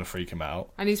probably didn't want to freak him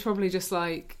out. And he's probably just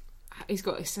like... It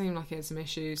seemed like he had some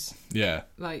issues. Yeah.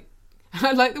 Like...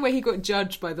 I like the way he got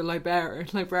judged by the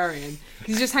librarian.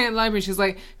 He's just hanging at the library. She was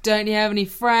like, "Don't you have any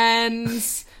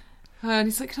friends?" And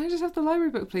he's like, "Can I just have the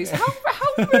library book, please?" How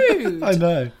rude! I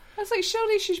know. I was like,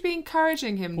 surely she should be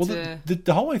encouraging him to...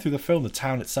 The whole way through the film, the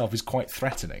town itself is quite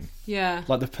threatening. Yeah.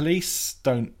 Like, the police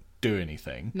don't do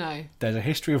anything. No. There's a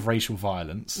history of racial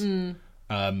violence.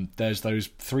 There's those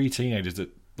 3 teenagers that,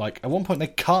 like, at one point they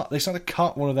start to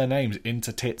cut one of their names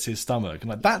into Tits' stomach, and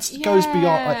like goes beyond.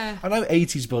 Like, I know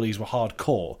 80s bullies were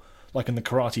hardcore. Like in the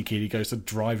Karate Kid, he goes to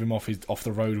drive him off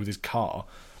the road with his car.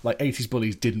 Like 80s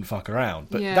bullies didn't fuck around,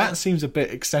 but that seems a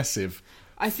bit excessive.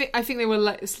 I think they were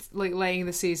like laying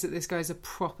the seeds that this guy's a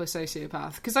proper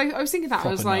sociopath. Because I was thinking that proper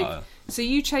I was like, nutter. So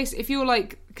you chase if you're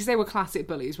like, because they were classic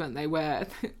bullies, weren't they? Where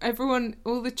everyone,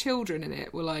 all the children in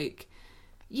it were like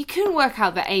you couldn't work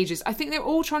out their ages. I think they're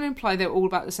all trying to imply they're all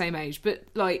about the same age, but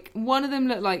like one of them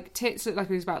looked like Tits looked like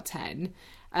he was about 10.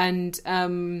 And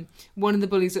one of the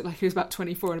bullies looked like he was about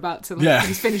 24 and about to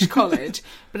he's finished college.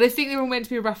 But I think they were meant to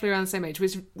be roughly around the same age,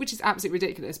 which is absolutely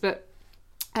ridiculous. But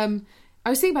I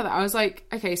was thinking about that. I was like,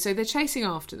 okay, so they're chasing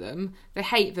after them. They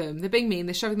hate them. They're being mean.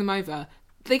 They're shoving them over.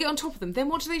 They get on top of them. Then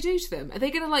what do they do to them? Are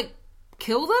they going to like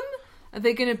kill them? Are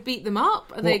they going to beat them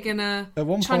up? Are they going to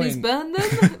Chinese burn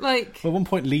them? Like, at one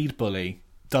point, lead bully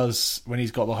does, when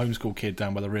he's got the homeschool kid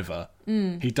down by the river,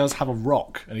 he does have a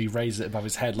rock and he raises it above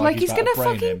his head like he's going to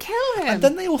brain fucking him. kill him. And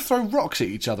then they all throw rocks at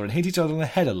each other and hit each other on the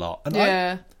head a lot. And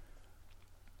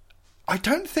I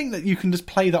don't think that you can just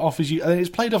play that off as you. I mean, it's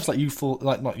played off as like youthful,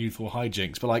 like not youthful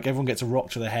hijinks, but like everyone gets a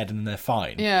rock to their head and then they're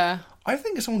fine. Yeah. I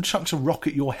think if someone chucks a rock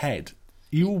at your head,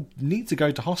 you'll need to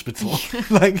go to hospital.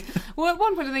 Like, well, at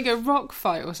one point I think a rock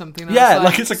fight or something. Yeah,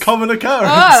 like it's a common occurrence.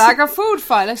 Oh, like a food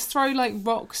fight. Let's throw like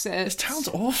rocks at it. This town's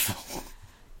awful.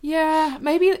 Yeah,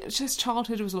 maybe it's just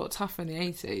childhood was a lot tougher in the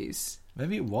 80s.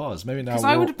 Maybe it was. Maybe now. Because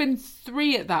I would have been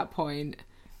 3 at that point.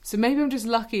 So maybe I'm just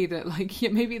lucky that, like,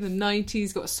 maybe the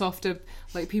 90s got softer.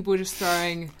 Like, people were just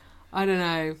throwing, I don't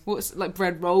know, what's like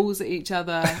bread rolls at each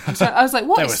other. So I was like,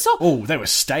 what is soft? Oh, they were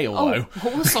stale, though.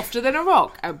 What was softer than a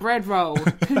rock? A bread roll.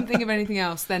 Couldn't think of anything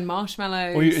else. Then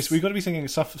marshmallows. Well, we've got to be thinking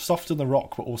softer than a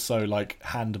rock, but also, like,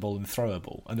 handable and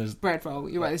throwable. And there's bread roll.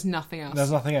 You're right, there's nothing else.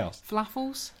 There's nothing else.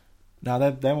 Falafels?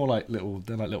 No, they're more like little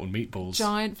meatballs.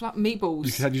 Giant meatballs.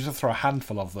 You just have to throw a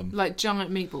handful of them. Like giant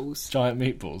meatballs. Giant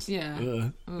meatballs. Yeah.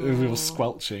 Ugh. Real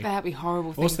squelchy. That'd be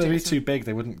horrible. Also, they'd be too big.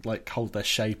 They wouldn't like hold their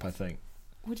shape, I think.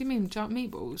 What do you mean, giant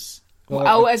meatballs?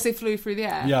 Well, as they flew through the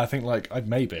air? Yeah, I think like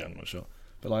maybe, I'm not sure.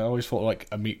 But like, I always thought like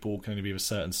a meatball can only be of a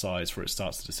certain size before it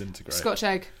starts to disintegrate. Scotch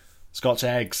egg. Scotch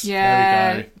eggs.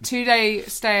 Yeah. There we go. 2-day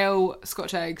stale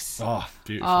Scotch eggs. Oh,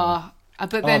 beautiful.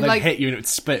 But then, they'd hit you and it would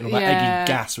split, and all that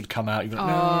eggy gas would come out. You'd be like,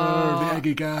 no, the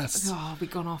eggy gas. Oh,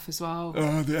 we've gone off as well.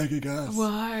 Oh, the eggy gas.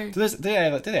 Why? Did they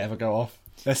ever go off?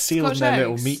 They're sealed Scotch in their eggs?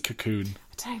 little meat cocoon.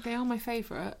 I don't, they are my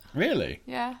favourite. Really?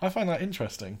 Yeah. I find that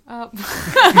interesting.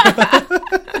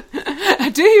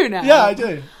 Do you now? Yeah, I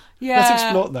do. Yeah. Let's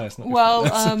explore. No, it's not.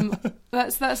 Well,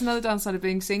 that's another downside of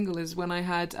being single is when I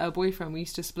had a boyfriend, we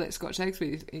used to split Scotch eggs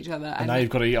with each other. And now you've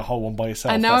got to eat a whole one by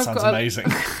yourself. And now that sounds amazing.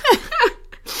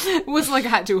 It wasn't like I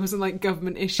had to. It wasn't like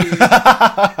government issue.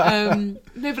 No,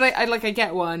 but I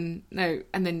get one. No,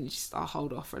 and then I'll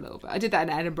hold off for a little bit. I did that in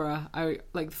Edinburgh.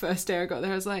 The first day I got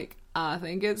there, I was like, I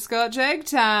think it's Scotch egg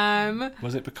time.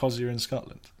 Was it because you're in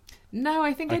Scotland? No,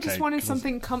 I think I just wanted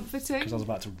something comforting. Because I was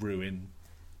about to ruin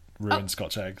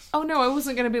Scotch eggs. Oh no, I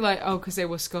wasn't going to be like, because they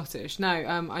were Scottish. No,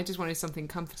 I just wanted something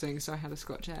comforting, so I had a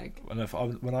Scotch egg.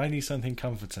 When I need something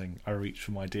comforting, I reach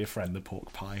for my dear friend, the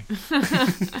pork pie.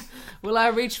 Well, I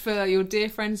reach for your dear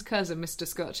friend's cousin, Mr.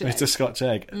 Scotch Egg. Mr. Scotch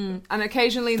Egg. And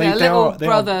occasionally their little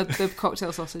brother, the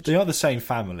cocktail sausage. They are the same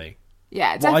family.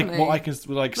 Yeah, definitely. What I can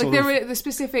like there were the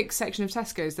specific section of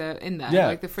Tesco's they're in there,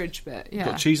 like the fridge bit. Yeah, you've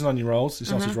got cheese and onion rolls, your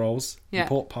sausage rolls, your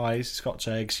pork pies, Scotch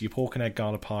eggs, your pork and egg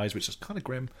Gala pies, which is kind of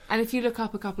grim. And if you look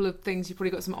up a couple of things, you've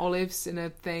probably got some olives in a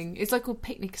thing. It's like all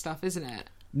picnic stuff, isn't it?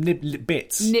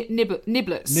 Bits. Niblets. Nibbly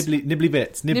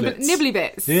bits. Niblets. Nibbly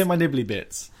bits. Here are my nibbly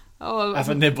bits. Oh, have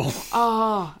a nibble.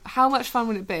 Oh, how much fun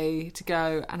would it be to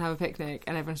go and have a picnic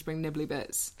and everyone's bring nibbly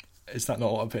bits? Is that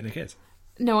not what a picnic is?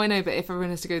 No, I know, but if everyone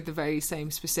has to go to the very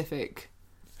same specific,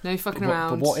 no fucking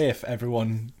around. But what if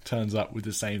everyone turns up with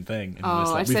the same thing? And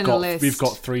I'd send a list. We've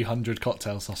got 300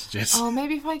 cocktail sausages. Oh,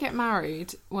 maybe if I get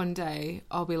married one day,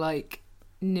 I'll be like,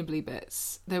 nibbly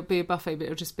bits. There'll be a buffet, but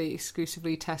it'll just be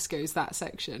exclusively Tesco's, that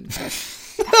section.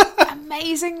 How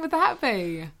amazing would that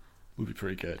be? Would be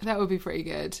pretty good. That would be pretty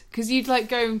good. Because you'd like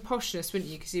go in poshness,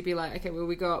 wouldn't you? Because you'd be like, okay, well,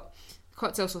 we got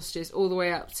cocktail sausages all the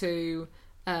way up to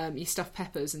your stuffed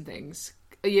peppers and things.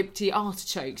 To your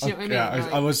artichokes, you know what I mean? Yeah,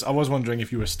 I was wondering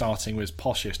if you were starting with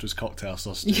poshest was cocktail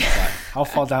sausages. Yeah. Like, how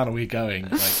far down are we going?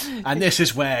 And this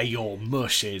is where your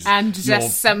mush is, and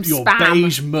just some your spam.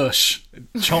 Beige mush.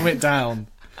 Chom it down.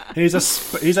 Here's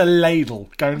a ladle.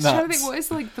 Go nuts. I'm trying to think, what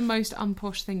is like the most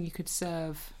unposh thing you could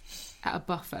serve at a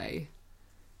buffet?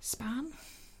 Spam?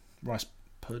 Rice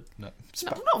pud? No,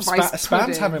 not rice Spam's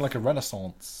pudding. having like a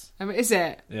renaissance. I mean, is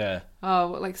it? Yeah. Oh,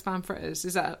 what, like spam fritters?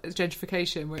 Is that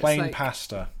gentrification? Where Plain it's like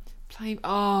pasta.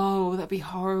 Oh, that'd be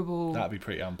horrible. That'd be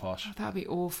pretty unposh. Oh, that'd be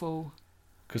awful.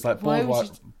 Because like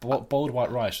boiled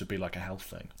white rice would be like a health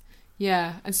thing.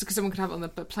 Yeah, and because someone could have it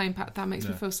on but plain that makes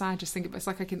me feel sad. Just think it's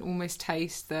like I can almost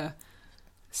taste the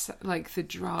like the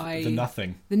dry, The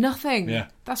nothing. the nothing. Yeah.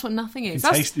 That's what nothing is.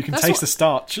 You can That's taste what- the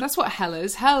starch. That's what hell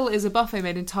is. Hell is a buffet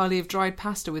made entirely of dried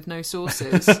pasta with no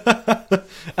sauces.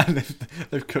 And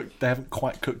they haven't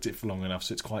quite cooked it for long enough,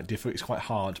 so it's quite difficult. It's quite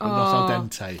hard, but not al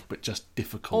dente, but just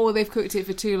difficult. Or they've cooked it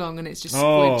for too long and it's just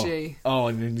squidgy.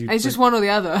 And then It's just one or the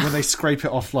other. when they scrape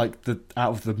it off, like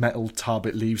out of the metal tub,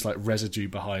 it leaves like residue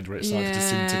behind where it starts to where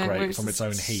disintegrate it's from its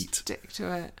own heat. Stick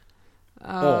to it.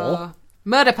 Or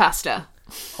Murder pasta.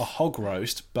 a hog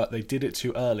roast, but they did it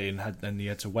too early and you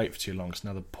had to wait for too long, so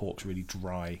now the pork's really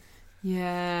dry.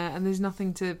 Yeah, and there's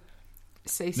nothing to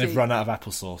say. They've run out of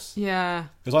applesauce. Yeah,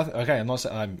 Because I'm not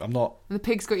saying I'm not. and the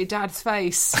pig's got your dad's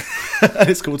face.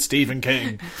 It's called Stephen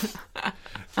King.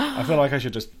 I feel like I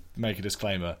should just make a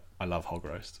disclaimer. I love hog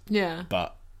roast, Yeah.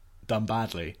 but done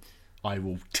badly, I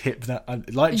will tip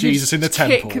that like You Jesus in the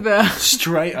kick temple the-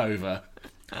 straight over.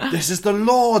 This is the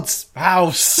Lord's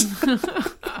house.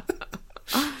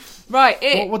 Right,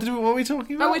 it. What are we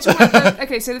talking about? Oh, we're talking about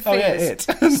okay, so the Oh, yeah, fears.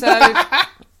 it. So,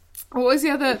 what was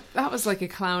the other? That was like a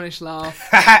clownish laugh.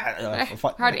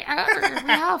 How do you,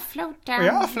 we all float down. We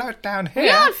all float down here. We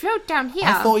all float down here.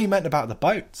 I thought you meant about the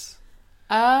boats.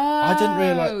 Oh, I didn't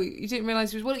realise. You didn't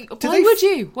realise he was. Well, they why would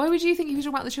you? Why would you think he was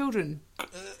talking about the children?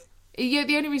 Yeah,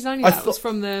 the only reason I knew that was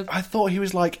from the. I thought he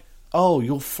was like, oh,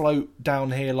 you'll float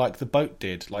down here like the boat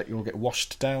did, like you'll get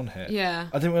washed down here. Yeah.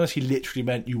 I didn't realise he literally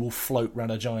meant you will float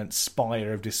round a giant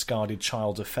spire of discarded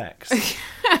child effects.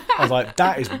 I was like,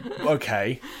 that is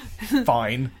okay,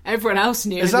 fine. Everyone else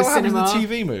knew Is in that the what happens cinema. in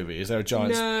the TV movie? Is there a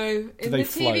giant? No, in they the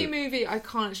TV float? movie, I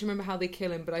can't actually remember how they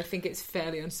kill him, but I think it's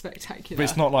fairly unspectacular. But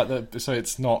it's not like the. So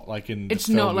it's not like in. The It's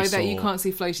film not we like that. You saw, can't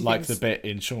see floating like things. the bit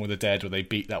in Shaun of the Dead where they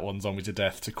beat that one zombie to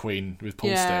death to Queen with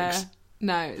pool sticks.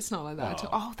 No, it's not like that at all.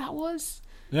 Oh, that was.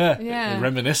 Yeah,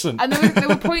 reminiscent. And there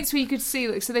were points where you could see,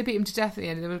 like, so they beat him to death at the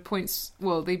end, and there were points,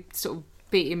 well, they sort of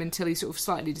beat him until he sort of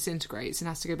slightly disintegrates and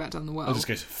has to go back down the well. It just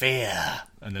goes fear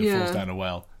and then Yeah. falls down a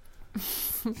well.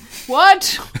 What?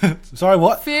 Sorry,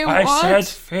 what? Fear I what? said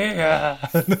fear.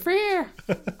 Fear.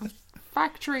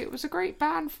 Factory. It was a great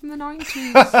band from the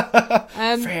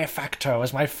 90s. Fear Factor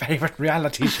was my favourite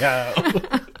reality show.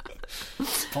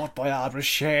 Fort Boyard was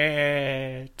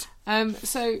shit.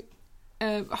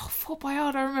 Fort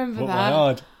Boyard, I remember Fort that.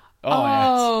 Boyard.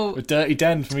 Oh. Yes. With Dirty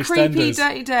Den from Creepy EastEnders.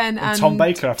 Dirty Den and Tom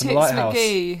Baker up in the Tits Lighthouse.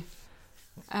 McGee.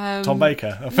 Tom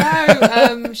Baker.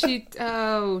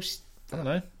 No, I don't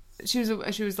know.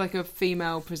 she was like a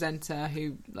female presenter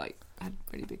who like had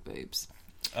really big boobs.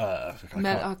 I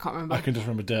I can't remember. can just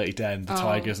remember Dirty Den, the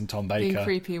Tigers, and Tom Being Baker.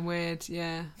 creepy and weird,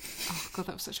 yeah. Oh god,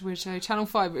 that was such a weird show. Channel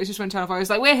 5, it was just when Channel 5 was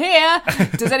like, we're here!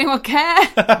 Does anyone care?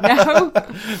 No.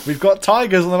 We've got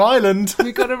tigers on an island.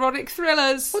 We've got erotic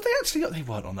thrillers. Well, they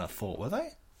weren't on that fort, were they?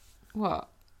 What?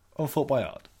 On Fort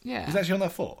Boyard? Yeah. Is it actually on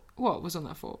that fort? What was on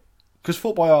that fort? Because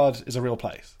Fort Boyard is a real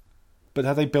place. But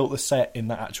have they built the set in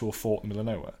that actual fort in the middle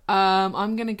of nowhere?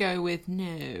 I'm gonna go with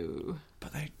no.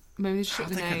 But they... Maybe they just How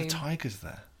took did the they get name. the tigers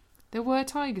there? There were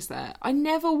tigers there. I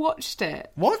never watched it.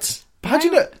 What? How do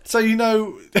you know? So you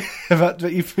know about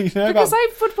you know Because about I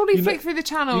would probably you know- flick through the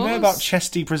channels. you know about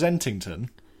Chesty Presentington,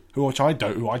 who I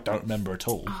don't remember at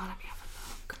all. Oh, let me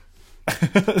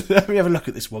have a look. Let me have a look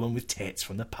at this woman with tits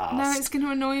from the past. No, it's going to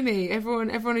annoy me. Everyone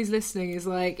who's listening is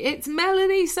like, it's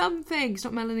Melanie something. It's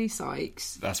not Melanie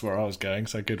Sykes. That's where I was going.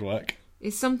 So good work.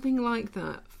 It's something like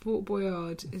that. Fort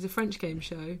Boyard is a French game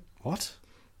show. What?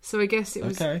 So I guess it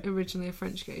was Okay. originally a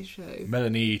French game show.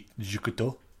 Melanie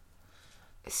Jucuto.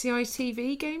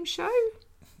 CITV game show?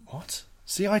 What?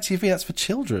 CITV? That's for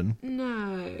children.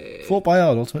 No. Fort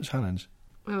Boyard Ultimate Challenge.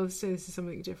 Oh, so this is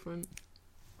something different.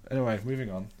 Anyway, moving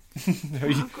on.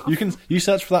 you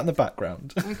search for that in the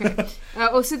background. Okay.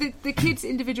 Also, the kids'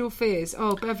 individual fears.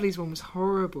 Oh, Beverly's one was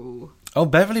horrible. Oh,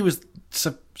 Beverly was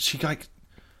she like,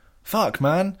 fuck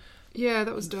man. Yeah,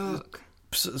 that was dark.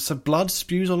 So blood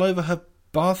spews all over her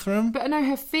bathroom. But no,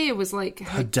 her fear was like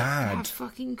Her dad. That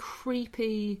fucking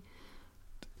creepy.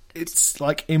 It's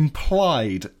like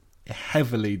implied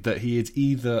heavily that he had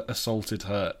either assaulted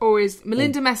her, Or is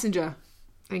Melinda Messenger?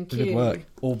 Thank you. good work,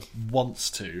 or wants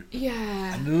to.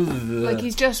 Yeah. Ugh. Like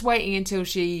he's just waiting until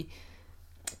she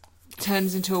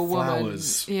turns into a woman.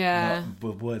 Flowers. Yeah.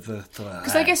 Because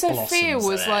Because I guess her fear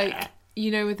was like,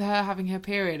 you know, with her having her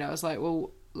period, I was like,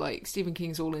 well, like Stephen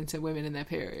King's all into women and their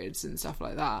periods and stuff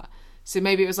like that. So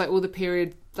maybe it was like all the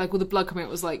period, like all the blood coming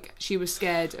out was like she was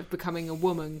scared of becoming a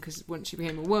woman because once she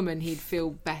became a woman, he'd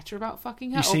feel better about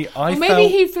fucking her. You see, or I maybe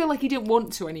felt- he'd feel like he didn't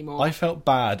want to anymore. I felt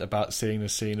bad about seeing the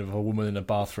scene of a woman in a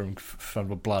bathroom filled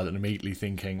with blood and immediately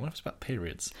thinking, what if it's about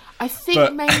periods? I think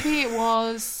but- maybe it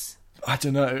was I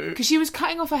don't know. because she was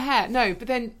cutting off her hair. No, but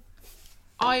then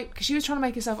because she was trying to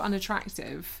make herself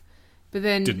unattractive, but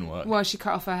then Didn't work. Well, she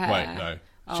cut off her hair. Wait, no.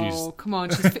 Oh, come on.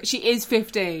 She is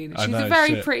 15. I She's know, a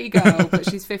very shit. pretty girl, but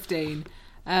she's 15.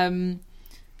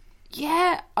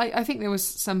 Yeah, I think there was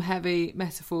some heavy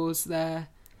metaphors there.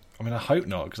 I mean, I hope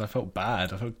not, because I felt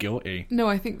bad. I felt guilty. No,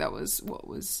 I think that was what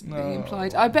was being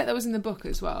implied. I bet that was in the book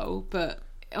as well, but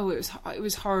it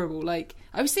was horrible. Like,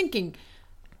 I was thinking,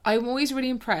 I'm always really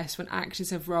impressed when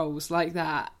actors have roles like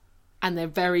that and they're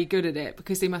very good at it,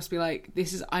 because they must be like,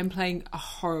 I'm playing a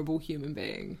horrible human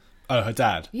being. Oh, her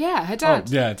dad. Yeah, her dad.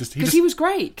 Oh, yeah, because he was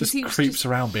great. Just he was creeps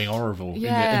around being horrible in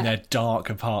their dark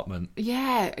apartment.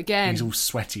 Yeah, again. He's all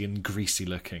sweaty and greasy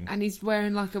looking. And he's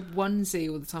wearing like a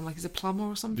onesie all the time, like he's a plumber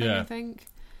or something, Yeah. I think.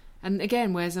 And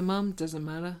again, where's her mum? Doesn't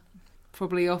matter.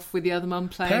 Probably off with the other mum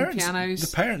playing pianos.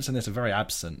 The parents in this are very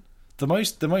absent. The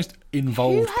most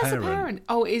involved Who has a parent?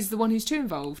 Oh, it is the one who's too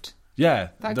involved. Yeah,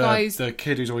 That guy's... the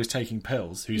kid who's always taking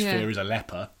pills, whose fear is a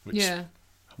leper, which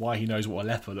why he knows what a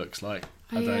leper looks like,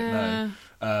 I don't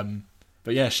know.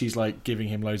 But yeah, she's like giving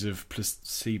him loads of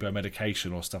placebo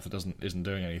medication or stuff that isn't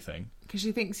doing anything. Because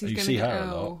she thinks he's You going to see get her a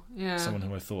ill. lot. Yeah. Someone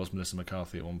who I thought was Melissa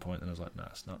McCarthy at one point, and I was like, no,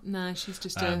 it's not. No, she's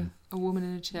just a woman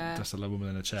in a chair. Just a woman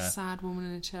in a chair. Sad woman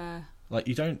in a chair. Like,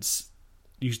 you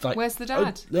like. Where's the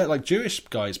dad? Yeah, like Jewish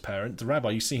guy's parent, the rabbi.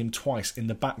 You see him twice in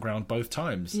the background both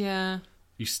times. Yeah.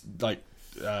 You like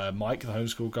Mike, the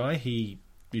homeschool guy.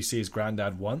 You see his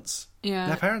granddad once. Yeah.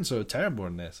 Their parents are terrible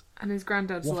in this. And his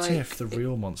granddad's What like... if the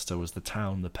real monster was the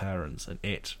town, the parents, and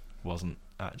it wasn't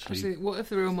actually what if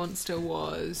the real monster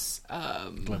was...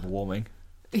 global warming?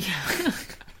 Yeah.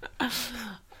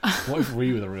 What if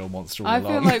we were the real monster all I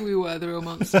along? feel like we were the real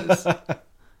monsters.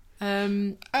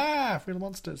 Real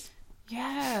monsters.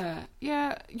 Yeah,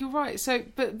 you're right. So,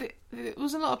 but it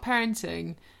was a lot of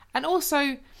parenting, and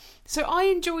also, so I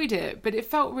enjoyed it, but it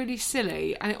felt really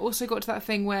silly, and it also got to that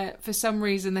thing where, for some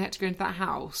reason, they had to go into that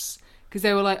house because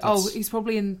they were like, he's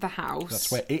probably in the house.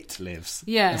 That's where it lives.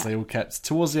 Yeah. As they all kept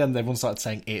towards the end, everyone started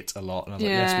saying it a lot, and I was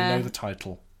like, yes, we know the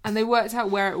title. And they worked out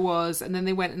where it was, and then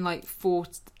they went and like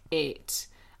fought it.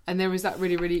 And there was that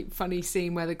really, really funny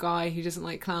scene where the guy who doesn't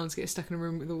like clowns gets stuck in a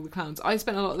room with all the clowns. I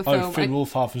spent a lot of the film... Oh, Finn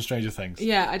Wolfhard from Stranger Things.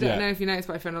 Yeah, I don't know if you noticed,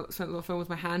 but I spent a lot of the film with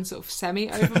my hand sort of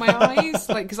semi over my eyes,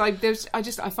 like, because I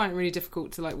find it really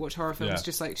difficult to like watch horror films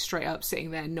just like straight up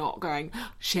sitting there, not going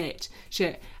shit.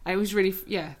 And it was really,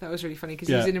 that was really funny because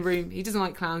he was in a room. He doesn't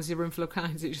like clowns. He's in a room full of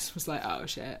clowns. He just was like, oh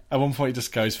shit. At one point, he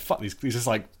just goes, "Fuck these!" He's just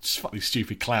like, "Fuck these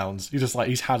stupid clowns." He's just like,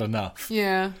 he's had enough.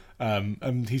 Yeah.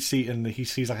 And he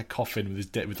sees like a coffin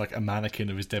with like a mannequin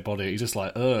of his dead body. He's just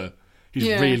like, ugh. He's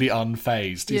really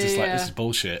unfazed. He's just like, this is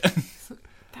bullshit.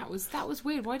 That was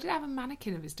weird. Why did it have a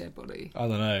mannequin of his dead body? I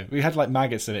don't know. We had like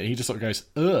maggots in it. He just sort of goes,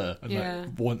 ugh,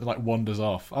 and like wanders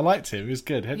off. I liked him. He was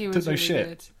good. He was really shit.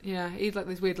 good. Yeah, he had like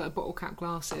those weird like bottle cap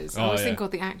glasses. Oh, I always think, God,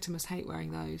 the actor must hate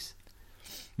wearing those.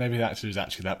 Maybe the actor was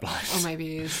actually that blind. Or maybe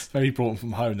he is. Maybe he brought them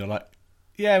from home. They're like,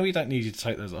 yeah, we don't need you to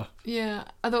take those off. Yeah,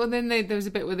 I thought. And then there was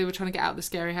a bit where they were trying to get out of the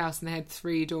scary house, and they had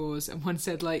 3 doors, and one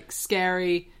said like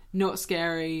scary, not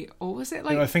scary, or was it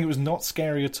like? I think it was not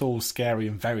scary at all, scary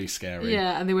and very scary.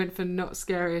 Yeah, and they went for not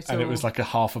scary at all. And it was like a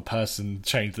half a person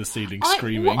chained to the ceiling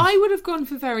screaming. I would have gone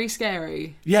for very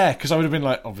scary. Yeah, because I would have been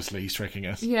like, obviously he's tricking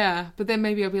us. Yeah, but then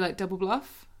maybe I'll be like double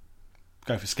bluff.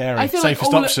 Go for scary. I feel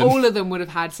Safest like option. all of them would have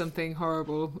had something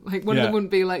horrible. Like one of them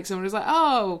wouldn't be like someone who's like,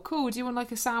 oh, cool, do you want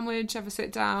like a sandwich, have a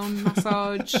sit down,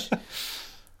 massage,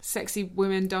 sexy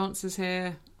women dancers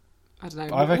here. I don't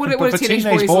know. I reckon, what but are for teenage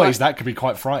boys boys, like? that could be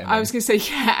quite frightening. I was going to say,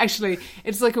 yeah, actually,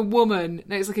 it's like a woman.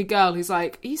 No, it's like a girl who's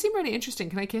like, you seem really interesting.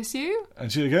 Can I kiss you?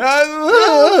 And she'd go,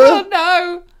 Oh,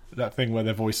 no. That thing where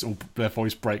their voice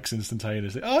breaks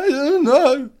instantaneously. I don't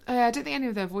know. I don't think any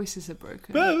of their voices are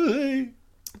broken. Baby.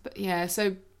 But yeah,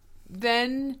 so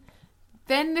then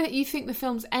you think the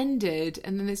film's ended,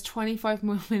 and then there's 25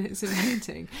 more minutes of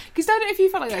painting. Because I don't know if you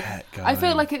felt like that. I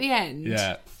felt like at the end,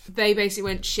 they basically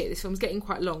went, shit, this film's getting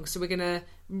quite long, so we're going to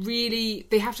really...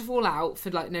 They have to fall out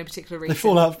for like no particular reason. They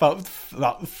fall out for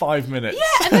about 5 minutes.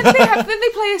 Yeah, and then they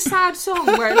play a sad song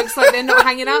where it looks like they're not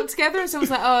hanging out together, and someone's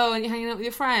like, oh, and you're hanging out with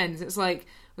your friends. It's like,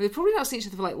 well, they've probably not seen each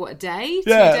other for like, what, a day? 2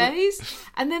 days?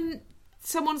 And then...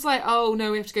 someone's like, oh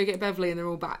no, we have to go get Beverly, and they're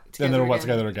all back together. Then they're all again. back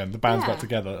together again. The band's back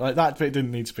together. Like that bit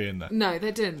didn't need to be in there. No,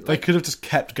 they didn't. They could have just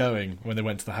kept going when they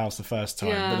went to the house the first time.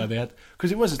 Yeah. But no, they had,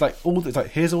 because it's like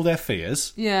here's all their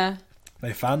fears. Yeah.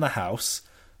 They found the house.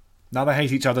 Now they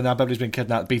hate each other. Now Beverly's been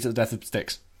kidnapped, beat to the death with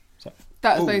sticks. So,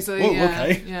 that was basically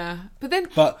okay. Yeah.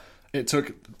 But it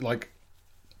took like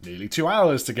nearly 2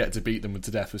 hours to get to beat them to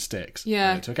death with sticks.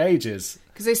 Yeah. And it took ages.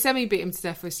 Because they semi-beat him to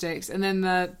death with sticks, and then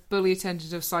the bully turned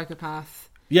into a psychopath.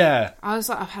 Yeah. I was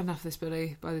like, I've had enough of this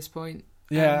bully by this point.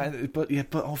 Yeah, but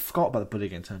I forgot about the bully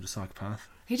again in terms of psychopath.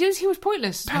 He was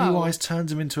pointless as well. Pennywise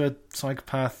turns him into a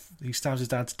psychopath. He stabs his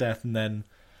dad to death, and then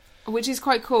Which is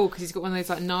quite cool because he's got one of those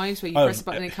like knives where you press a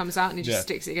button and it comes out and he just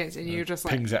sticks it against it and you're just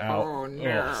like pings it out. Oh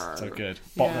no, oh, so good.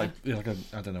 Yeah.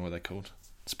 I don't know what they're called.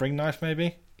 Spring knife,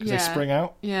 maybe? Because Yeah. they spring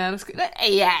out. Yeah, that's good.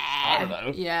 Yeah, I don't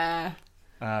know. Yeah,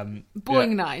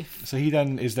 Boing knife. So he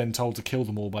then is told to kill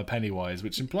them all by Pennywise,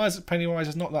 which implies that Pennywise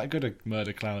is not that good a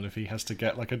murder clown if he has to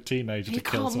get like a teenager He to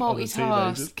kill can't some other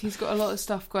teenagers. multitask. He's got a lot of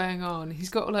stuff going on. He's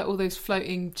got like all those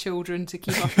floating children to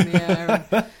keep up in the air.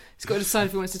 And he's got to decide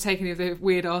if he wants to take any of the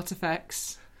weird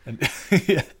artifacts. And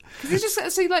yeah, Because he's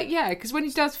just so like because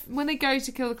when they go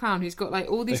to kill the clown, he's got like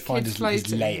all these they find kids his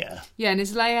floating. lair. Yeah, and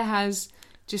his lair has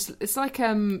it's like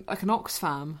an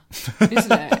Oxfam,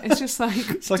 isn't it? It's just like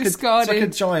It's like discarded. a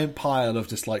giant pile of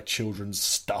just like children's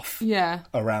stuff Yeah,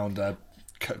 around the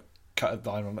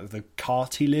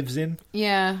cart he lives in,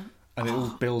 yeah. and it all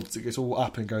builds. It's all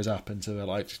up and goes up into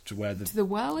to where To the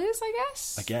well is, I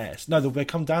guess. I guess no, they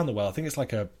come down the well. I think it's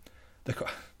like I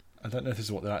don't know if this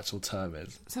is what the actual term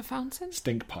is. It's a fountain.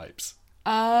 Stink pipes.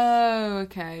 Oh,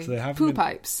 okay. So they have poo them in-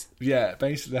 pipes. Yeah,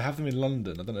 basically they have them in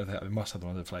London. I don't know if they must have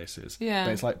them in other places. Yeah.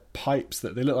 But it's like pipes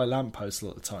that they look like lampposts a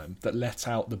lot of the time that let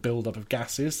out the build-up of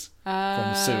gases from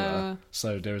the sewer,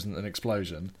 so there isn't an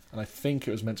explosion. And I think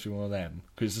it was meant to be one of them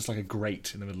because it's just like a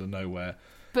grate in the middle of nowhere.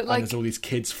 But And like, there's all these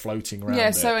kids floating around. yeah.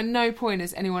 it. So at no point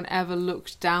has anyone ever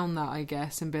looked down that, I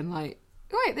guess, and been like,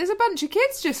 "Wait, there's a bunch of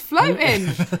kids just floating.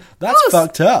 That's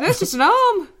fucked up. There's just an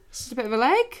arm. It's just a bit of a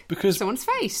leg. Because- someone's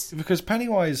face Because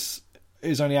Pennywise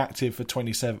is only active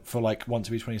for like want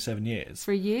to be 27 years.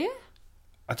 for a year."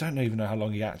 I don't even know how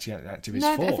long he actually active is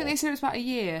No, for. I think they said it was about a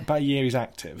year. About a year he's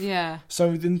active. Yeah, So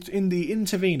in the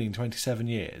intervening 27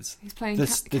 years, he's playing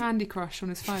the- Candy Crush on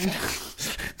his phone.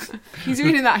 He's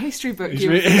reading that history book. he's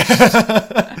You re-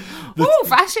 oh,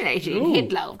 fascinating! Ooh.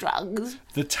 He'd love drugs.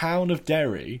 the town of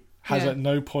Derry has Yeah. at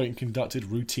no point conducted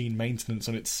routine maintenance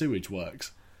on its sewage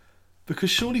works. Because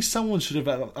surely someone should have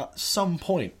at some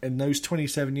point in those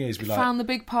 27 years be like, Found the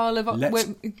big pile of Let's-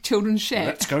 children's shit.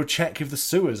 let's go check if the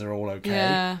sewers are all okay.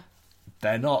 Yeah.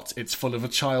 They're not. It's full of a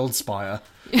child spire.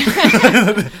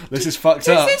 This is fucked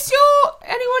up. Is this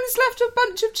anyone's left a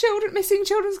bunch of missing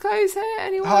children's clothes here?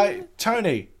 Anyone? Hi,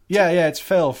 Tony. Yeah, it's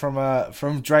Phil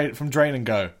from Drain and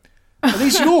Go. Are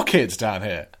these your kids down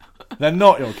here? They're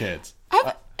not your kids.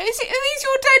 Are these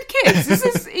your dead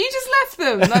kids? You just left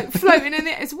them like floating in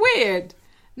the. It's weird.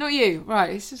 Not you, right?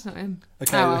 It's just not him.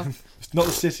 Okay, Oh, well. it's not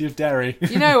the city of Derry.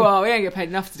 You know what? We don't get paid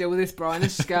enough to deal with this, Brian.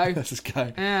 Let's just go. Let's just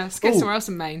go. Yeah, let's go Ooh. somewhere else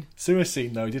in Maine. Sewer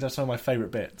scene though did have some of my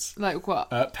favourite bits. Like what?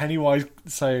 Pennywise.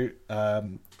 So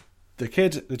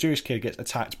the Jewish kid gets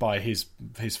attacked by his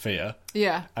fear,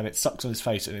 Yeah. and it sucks on his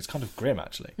face, and it's kind of grim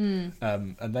actually.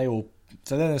 And they all.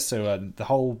 So then there's sewer, and the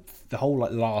whole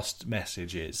like last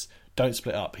message is don't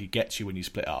split up. He gets you when you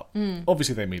split up.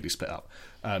 Obviously they immediately split up.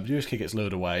 The Jewish kid gets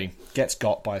lured away, gets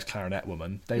got by his clarinet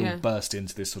woman. They Yeah. all burst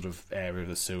into this sort of area of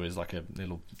the sewers, like a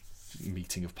little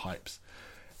meeting of pipes.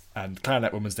 And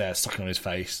clarinet woman's there, sucking on his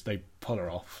face. They pull her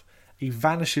off. He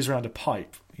vanishes around a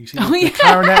pipe. You see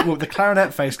the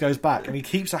clarinet face goes back, and he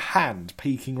keeps a hand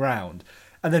peeking round,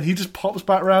 and then he just pops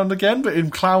back round again, but in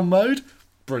clown mode.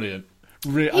 Brilliant. He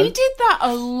did that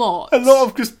a lot. A lot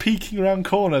of just peeking around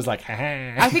corners, like,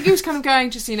 I think he was kind of going,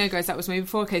 just so you know, guys, that was me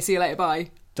before. Okay, see you later, bye.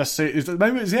 Just so, maybe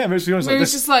it's maybe it's Maybe it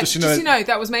was just like, just so you know,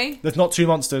 that was me. There's not two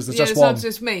monsters. There's Yeah, just it's one. not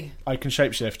just me. I can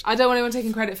shapeshift. I don't want anyone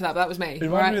taking credit for that, but that was me. It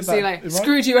reminded me Alright, of see you that- later. it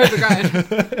Screwed you over,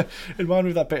 going. It reminded me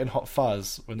of that bit in Hot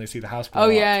Fuzz when they see the house blow Oh,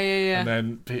 up, yeah. and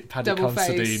then Paddy Double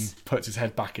Considine face. puts his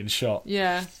head back in shot,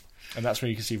 Yeah. and that's when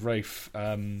you can see Rafe.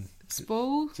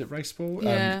 Spall? Is it Rafe Spall?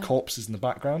 Yeah. Corpses in the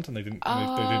background, and they didn't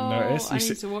notice. I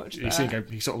need to watch You see that. him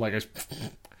go, he sort of like goes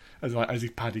as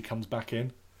his Paddy comes back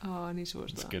in. Oh, I need to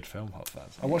watch It's a that. good film, Hot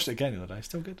Fuzz. I watched it again the other day.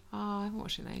 Still good. Oh, I haven't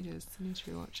watched it in ages. I need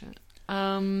to rewatch it.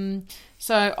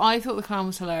 So I thought the clown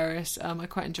was hilarious. I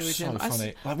quite enjoyed So him.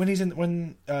 funny. Like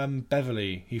when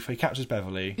Beverly, he captures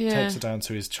Beverly, Yeah. takes her down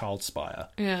to his child spire,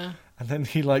 Yeah. and then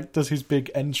he like does his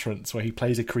big entrance where he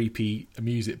plays a creepy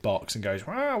music box and goes,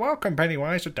 "Wow, welcome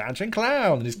Pennywise to Dancing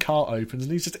Clown," and his cart opens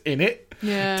and he's just in it,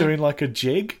 Yeah. doing like a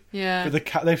jig. Yeah. But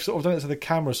they've sort of done it so the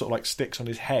camera sort of like sticks on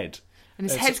his head. And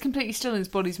his It's- head's completely still and his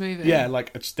body's moving. Yeah, like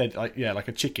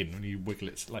a chicken when you wiggle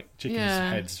it. Like chickens'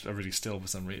 Yeah. heads are really still for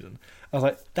some reason. I was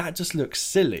like, that just looks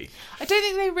silly. I don't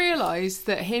think they realised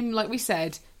that him, like we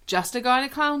said, just a guy in a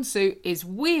clown suit is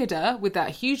weirder with that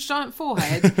huge giant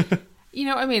forehead. You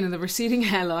know what I mean? And the receding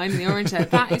hairline and the orange hair.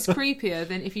 That is creepier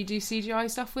than if you do CGI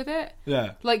stuff with it.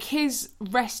 Yeah. Like his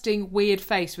resting weird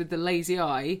face with the lazy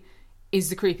eye is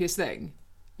the creepiest thing.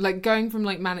 Like going from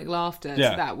like manic laughter to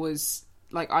Yeah. that was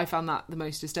like I found that the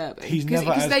most disturbing. He's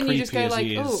never as then creepy you just go as like,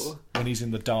 he is oh when he's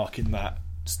in the dark in that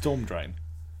storm drain.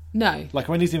 no, Like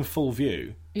when he's in full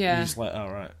view, Yeah. you're just like, oh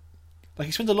right. Like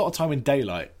he spends a lot of time in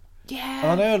daylight.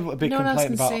 yeah. And I know a big no one else complaint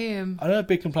can about see him. I know a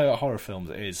big complaint about horror films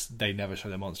is they never show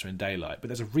their monster in daylight, but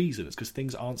there's a reason. It's because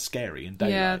things aren't scary in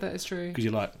daylight. Yeah, that is true. Because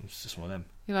you're like, it's just one of them.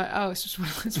 You're like, oh, it's just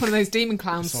it's one of those demon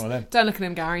clowns. It's one of them. Don't look at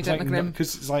him, Gary. Don't look at him.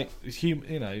 Because it's like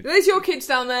you know, There's your kids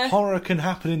down there. horror can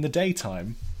happen in the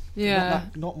daytime. Yeah,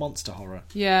 not monster horror.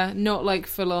 yeah. Not like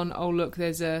full on. Oh, look,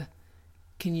 there's a.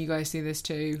 Can you guys see this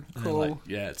too? And they're Cool. like,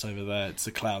 yeah, it's over there. It's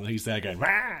a clown. He's there going.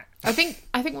 Rah! I think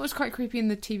what was quite creepy in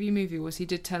the TV movie was he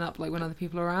did turn up like when other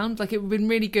people are around. Like it would have been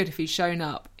really good if he'd shown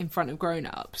up in front of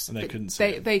grown-ups. And they but couldn't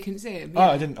see him. They couldn't see him. Oh, Yeah,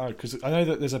 I didn't. Oh, because I know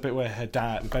that there's a bit where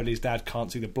Beverly's dad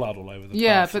can't see the blood all over the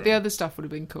yeah, bathroom. but the other stuff would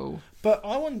have been cool. But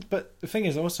the thing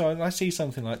is, also, when I see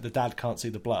something like the dad can't see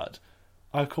the blood,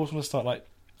 I of course want to start like,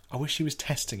 I wish she was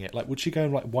testing it. Like, would she go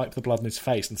and like wipe the blood in his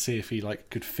face and see if he like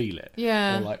could feel it?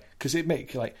 Yeah. Or like, because it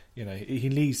make like he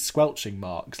leaves squelching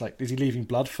marks. Like, is he leaving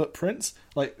blood footprints?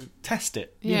 Like, test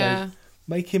it. You Yeah. know,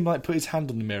 make him like put his hand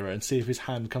on the mirror and see if his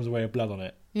hand comes away with blood on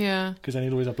it. Yeah. Because then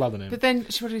he'll always have blood on him. But then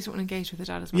she probably doesn't want to engage with her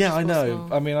dad as much Yeah, as I know.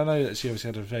 possible. I mean, I know that she obviously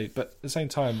had a fate, but at the same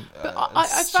time, But I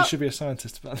she felt- should be a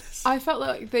scientist about this. I felt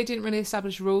like they didn't really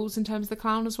establish rules in terms of the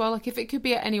clown as well. Like, if it could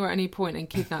be at anywhere, at any point, and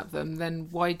kidnap them, then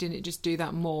why didn't it just do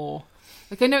that more?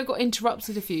 Like, I know it got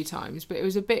interrupted a few times, but it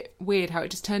was a bit weird how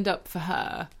it just turned up for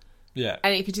her, Yeah.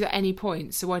 and it could do that at any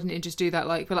point. So why didn't it just do that?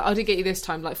 Like, I didn't get you this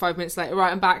time. Like 5 minutes later,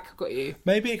 right, I'm back. Got you.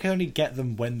 Maybe it can only get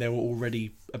them when they were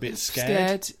already a bit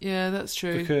scared. Yeah, that's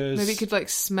true. Because- Maybe it could like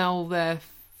smell their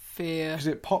fear. Because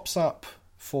it pops up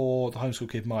for the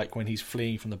homeschool kid Mike when he's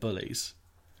fleeing from the bullies.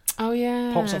 Oh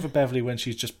yeah. Pops up for Beverly when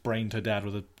she's just brained her dad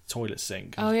with a toilet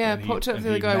sink. Oh, yeah, And popped up and for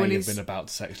the guy may when have he's- been about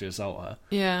to sexually assault her.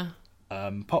 Yeah.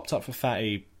 Popped up for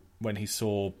Fatty when he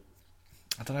saw,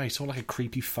 I don't know, he saw like a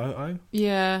creepy photo.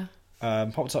 Yeah.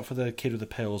 Popped up for the kid with the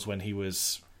pills when he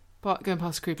was But going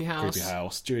past a creepy house. creepy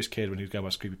house. Jewish kid when he was going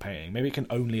past creepy painting. Maybe it can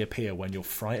only appear when you're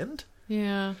frightened.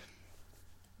 Yeah,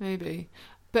 maybe.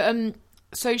 But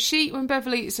so when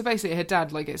Beverly, so basically her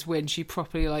dad like gets wind, she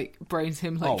properly like brains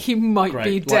him like Oh, he might great.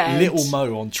 be Like dead. little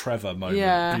Mo on Trevor moment.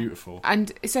 Yeah. Beautiful.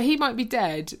 And so he might be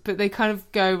dead, but they kind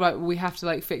of go like, we have to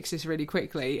like fix this really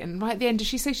quickly. And right at the end, does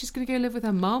she say she's going to go live with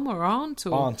her mum or aunt?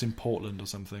 Or Aunt in Portland or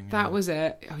something. that yeah. was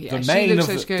it. Oh yeah, the she main looks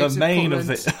of like she the, goes the to main of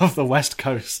Portland. the of the West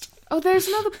Coast. Oh, there's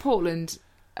another Portland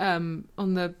on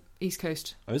the East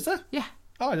Coast. Oh, is there? Yeah.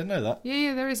 Oh, I didn't know that.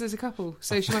 Yeah, there is. There's a couple.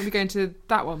 So she might be going to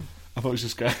that one. I thought it was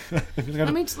just going.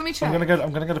 Let me check. I'm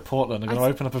gonna go to Portland. I'm gonna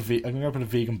open a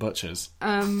vegan butcher's.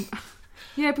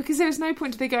 Yeah, because there was no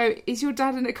point. Do they go? Is your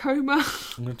dad in a coma?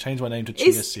 I'm gonna change my name to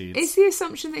Chia Seeds. Is the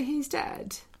assumption that he's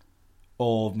dead?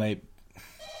 Or maybe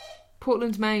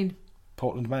Portland, Maine.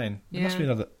 Portland, Maine. There Yeah. must be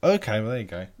another. Okay, well there you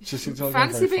go. It's just, it's not going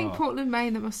Fancy very being far. Portland,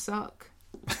 Maine. That must suck.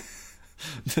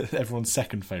 Everyone's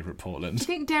second favourite Do Portland. you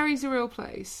think Derry's a real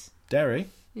place? Derry.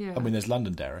 Yeah. I mean, there's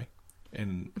Londonderry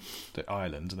in the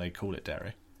island, and they call it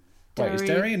Derry. Wait, is Derry-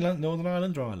 Derry in Northern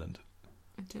Ireland or Ireland?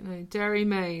 I don't know. Derry,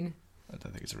 Maine. I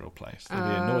don't think it's a real place. They'd be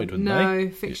annoyed, wouldn't no, they?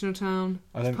 fictional town.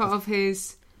 I It's don't. part of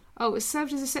his. Oh, it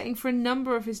served as a setting for a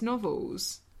number of his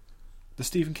novels. The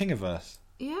Stephen King verse.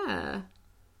 Yeah.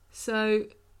 So,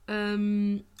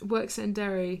 works set in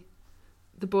Derry.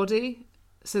 The Body.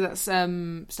 So that's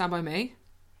Stand By Me.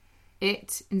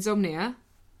 It. Insomnia.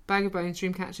 Bag of Bones.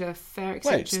 Dreamcatcher. Fair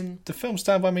Exception. Wait, the film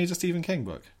Stand By Me is a Stephen King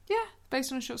book, Yeah,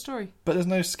 based on a short story. but there's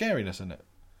no scariness in it.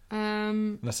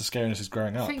 Um, Unless the scariness is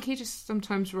growing I up. think he just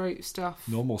sometimes wrote stuff.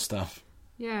 Normal stuff.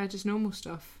 Yeah, just normal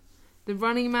stuff. The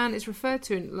Running Man is referred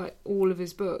to in like all of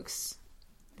his books.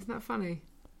 Isn't that funny?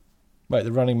 Wait,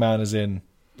 the Running Man is in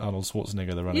Arnold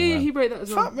Schwarzenegger, the Running Yeah, Man. he wrote that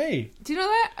as well. Fuck me. Do you know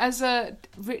that as a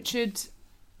Richard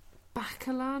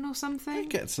Bacallan or something? He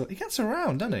gets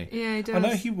around, doesn't he? Yeah, he does. I know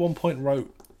he at one point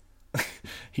wrote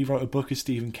he wrote a book as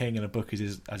Stephen King and a book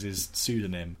as his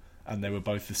pseudonym, and they were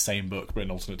both the same book but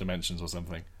in alternate dimensions or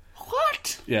something.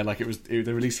 What? Yeah, like he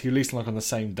released them like on the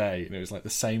same day, and it was like the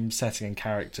same setting and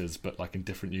characters but like in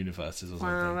different universes or something.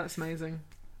 Wow, that's amazing.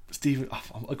 Stephen,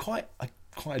 I quite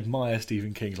admire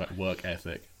Stephen King's like work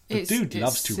ethic. The It's dude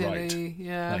loves to silly, write.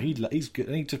 Yeah. Like, he's good,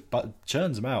 and he just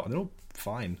churns them out, and they're all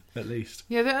fine at least.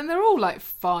 Yeah, and they're all like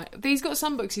fine. He's got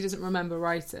some books he doesn't remember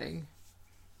writing.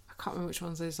 I can't remember which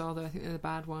ones those are though. I think they're the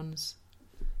bad ones.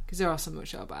 Because there are some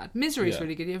which are bad. Misery's Yeah.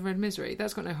 really good. You ever read Misery?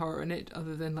 That's got no horror in it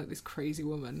other than like this crazy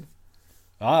woman.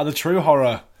 Ah, the true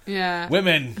horror. Yeah.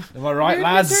 Women, am I right, Read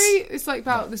lads? Misery? It's like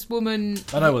about this woman.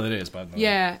 I know what it is, but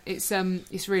Yeah, it's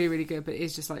really really good, but it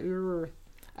is just like.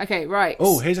 Okay, right.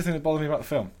 Oh, here's the thing that bothered me about the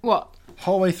film. What?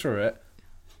 Whole way through it,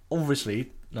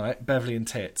 obviously, right, Beverly and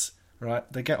Tits, right,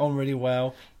 they get on really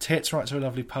well. Tits writes her a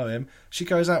lovely poem. She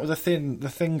goes out with the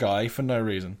thin guy for no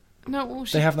reason. No, well,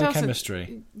 she They have no doesn't.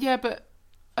 chemistry. Yeah, but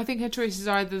I think her choices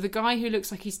are either the guy who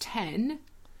looks like he's 10...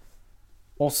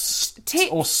 Or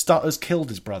Stutters killed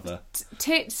his brother.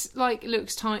 Tits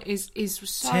looks tight is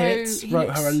so. Tits he wrote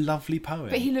looks- her a lovely poem,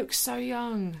 but he looks so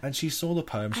young. and she saw the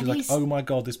poem. She's And like, he's- "Oh my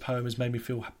god, this poem has made me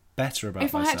feel better about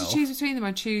If myself." I had to choose between them,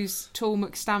 I'd choose Tall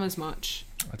McStammers much.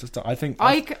 I just, I think,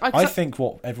 I think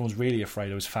what everyone's really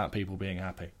afraid of is fat people being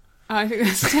happy. I think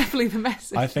that's definitely the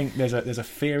message. I think there's a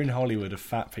fear in Hollywood of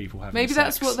fat people having. Maybe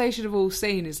sex. that's what they should have all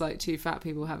seen is like two fat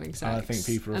people having sex. I think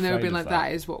people are and they would have afraid been of like, that.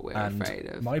 "That is what we're And afraid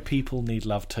of." my people need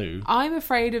love too. I'm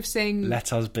afraid of seeing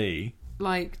Let us be.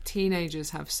 like teenagers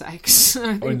have sex. I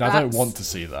I mean, I don't that's- want to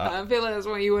see that. I feel like that's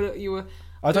what you were.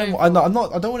 I don't. going I'm for.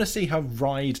 not. I don't want to see her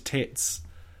ride Tits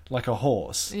like a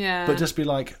horse. Yeah. But just be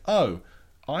like, oh,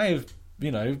 I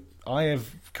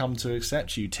have come to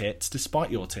accept you, Tits,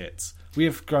 despite your tits. We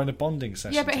have grown a bonding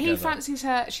session. Yeah, but he together. fancies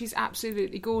her. She's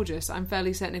absolutely gorgeous. I'm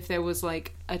fairly certain if there was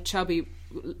like a chubby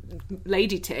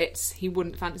lady tits, he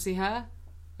wouldn't fancy her.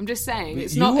 I'm just saying.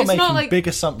 It's you not. are It's making not like big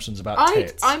assumptions about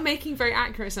tits. I'm making very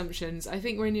accurate assumptions. I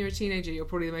think when you're a teenager, you're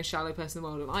probably the most shallow person in the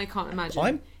world, and I can't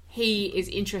imagine he is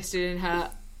interested in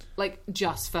her like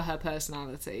just for her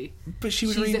personality. But she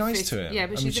was She's really a nice to him. Yeah,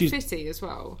 but I mean, she's a fitty as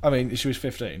well. I mean, she was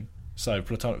 15, so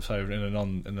platonic, so in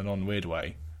a non weird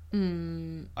way.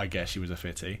 I guess she was a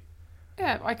fitty.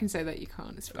 Yeah, I can say that you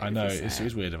can't. It's weird I know if you it's say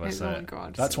weird if I say oh it.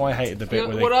 God, That's so why I bad. hated the bit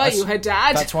where they. What are you, her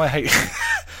dad? That's why I hate.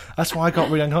 That's why I got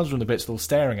really uncomfortable in the bits they're all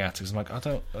staring at us. I'm like, I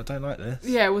don't like this.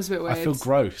 Yeah, it was a bit weird. I feel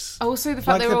gross. Also, the fact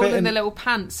Like they the were all bit in their in- little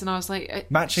pants, and I was like,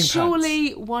 Matching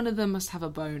surely one of them must have a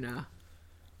boner.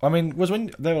 I mean, was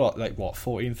when they were like what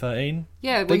 14, 13?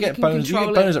 Yeah, They when you get can boners. You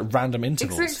control get boners it. at random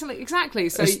intervals. Exactly.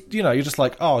 So It's, you're just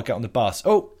like, oh, I'll get on the bus.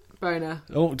 boner.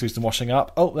 Do some washing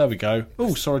up. Oh, there we go.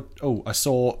 Oh, sorry. Oh, I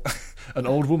saw an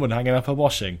old woman hanging up her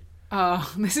washing.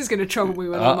 Oh, this is going to trouble me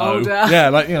when I'm older. Yeah,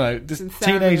 like just Some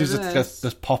therapy teenagers with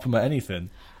just pop them at anything.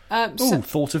 So,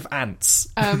 Thought of ants.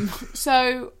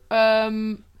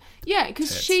 Yeah,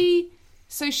 because she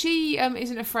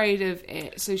isn't afraid of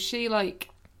it. So she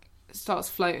starts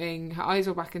floating. Her eyes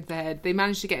are back into the head. They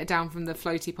manage to get her down from the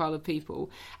floaty pile of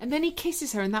people, and then he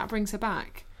kisses her, and that brings her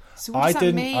back. So what does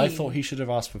that mean? I thought he should have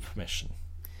asked for permission,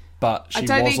 but she I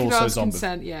don't was think he could also ask zombie.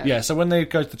 consent, yeah. Yeah. So when they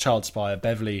go to the child spire,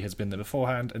 Beverly has been there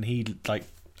beforehand, and he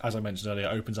as I mentioned earlier,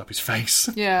 opens up his face.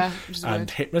 Yeah, which is and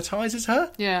weird. hypnotizes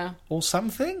her Yeah, or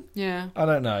something. yeah. I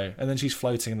don't know. And then she's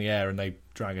floating in the air, and they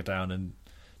drag her down, and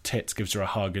Tits gives her a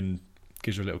hug and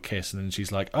gives her a little kiss, and then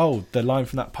she's like, "Oh, the line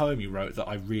from that poem you wrote that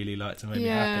I really liked and made me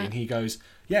Yeah. happy." And he goes,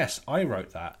 "Yes, I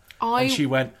wrote that." I- And she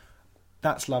went,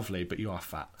 "That's lovely, but you are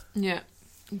fat, Yeah.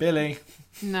 Billy.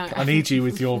 No. I need you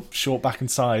with your short back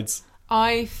and sides."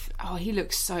 He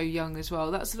looks so young as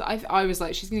well. I was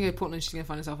like, she's gonna go to Portland. She's gonna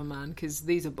find herself a man because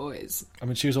these are boys. I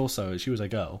mean, she was a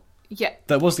girl. Yeah,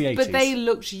 That was the 80s. but they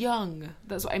looked young.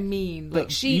 That's what I mean. Like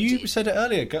But she. you said it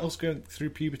earlier. Girls going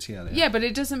through puberty earlier. Yeah, but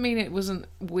it doesn't mean it wasn't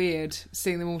weird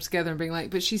seeing them all together and being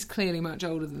like, but she's clearly much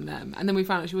older than them. And then we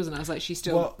found out she wasn't. I was like, she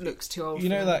still looks too old. You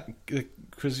for know them. that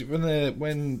because when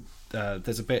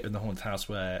there's a bit in the haunted house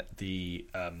where the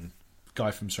guy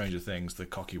from Stranger Things, the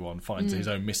cocky one, finds his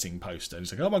own missing poster, and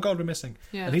he's like, "Oh my god, we're missing!"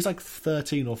 Yeah. And he's like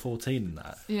 13 or 14 in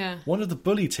that. Yeah. One of the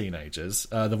bully teenagers,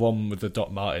 the one with the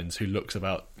Doc Martens, who looks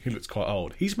quite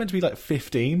old. He's meant to be like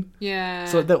 15. Yeah.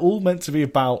 So they're all meant to be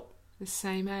about. The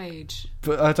same age.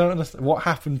 But I don't understand what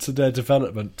happened to their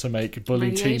development to make bully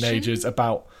Radiation? teenagers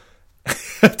about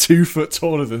 2 foot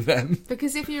taller than them.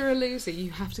 Because if you're a loser, you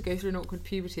have to go through an awkward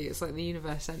puberty. It's like the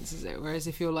universe senses it. Whereas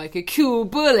if you're like a cool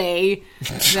bully,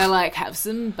 they're like, have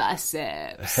some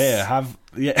biceps. Here,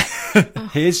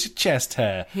 here's your chest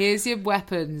hair. Here's your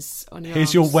weapons on your Here's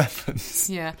arms. your weapons.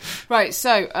 Yeah. Right,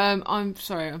 so, I'm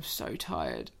sorry, I'm so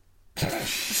tired.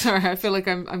 Sorry, I feel like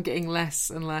I'm getting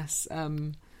less and less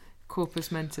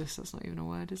corpus mentis. That's not even a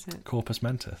word, is it? Corpus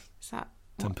mentis. Is that...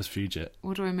 Tempus fugit.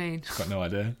 What do I mean? Got no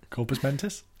idea. Corpus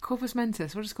mentis? Corpus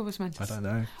mentis. What is corpus mentis? I don't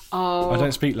know. Oh. I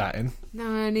don't speak Latin.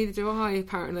 No, neither do I,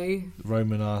 apparently.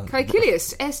 Romanus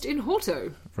Caecilius est in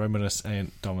horto.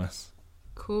 ain't Domus.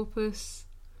 Corpus.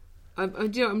 I'm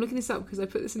looking this up because I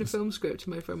put this in a film script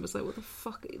and my friend was like, what the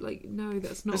fuck? Like, no,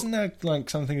 that's not. Isn't there like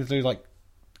something to do like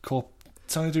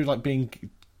something to do like being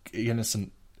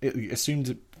innocent?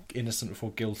 Assumed innocent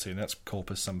before guilty, and that's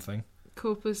corpus something.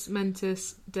 Corpus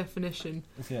mentis definition.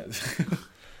 Yeah.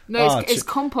 No, it's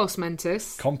compos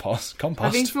mentis. Compost.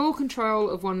 Having full control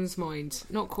of one's mind,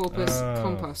 not corpus.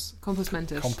 Compos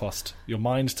mentis. Compost. Your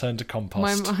mind turned to compost.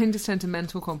 My mind has turned to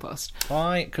mental compost.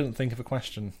 I couldn't think of a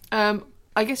question.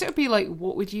 I guess it would be like,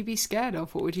 what would you be scared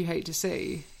of? What would you hate to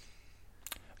see?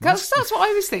 That's what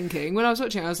I was thinking when I was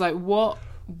watching it. I was like, what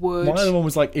would... My other one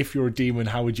was like, if you're a demon,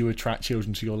 how would you attract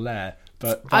children to your lair?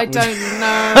 But I don't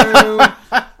know.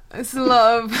 It's a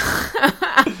lot of...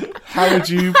 How would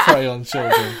you prey on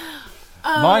children?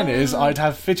 Mine is, I'd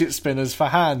have fidget spinners for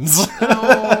hands.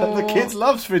 Oh. The kids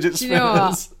love fidget spinners. You know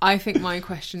what? I think my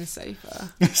question's safer.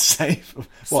 Safe.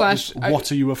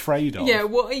 What are you afraid of? Yeah,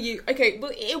 what are you... Okay,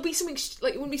 well, it'll be something...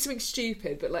 Like, it wouldn't be something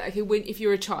stupid, but like, okay, if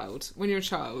you're a child, when you're a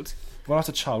child... When I was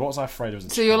a child, what was I afraid of as a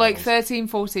child? So you're like 13,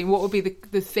 14, what would be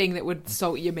the thing that would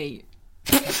salt your meat?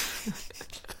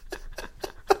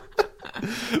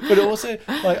 But also,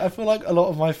 like, I feel like a lot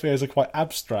of my fears are quite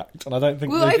abstract, and I don't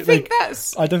think. Well, I don't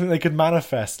think they could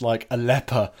manifest like a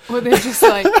leper. Or they're just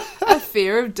like a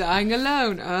fear of dying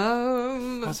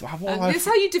alone. This is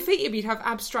how you defeat him. You'd have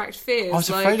abstract fears. I was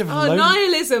like, afraid of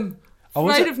nihilism.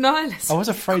 Afraid of nihilism. I was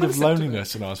afraid of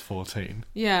loneliness when I was 14.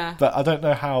 Yeah, but I don't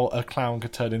know how a clown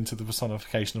could turn into the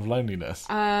personification of loneliness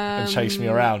and chase me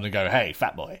around and go, "Hey,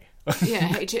 fat boy." Yeah,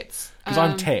 hey tits. Because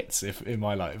I'm tits if in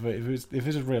my life. But if it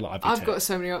was real life, I'd be I've tits. got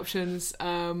so many options.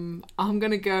 I'm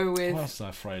gonna go with. What else was I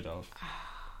afraid of?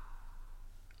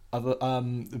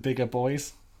 The bigger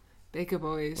boys. Bigger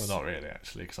boys. Well, not really,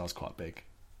 actually, because I was quite big.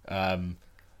 I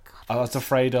was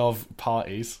afraid of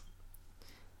parties.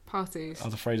 Parties. I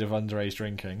was afraid of underage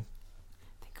drinking.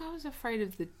 I think I was afraid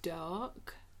of the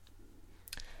dark.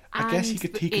 I guess he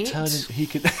could turn. He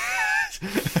could.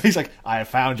 He's like, I have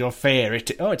found your fear.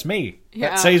 It's me. Yeah.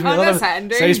 That saves me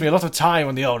saves me a lot of time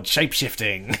on the old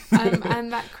shape-shifting.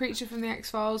 And that creature from the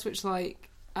X-Files, which like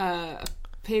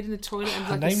appeared in the toilet and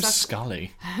her like name's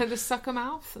Scully. the sucker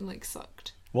mouth and like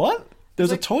sucked. What?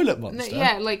 There's like, a toilet monster. No,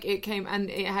 yeah, like it came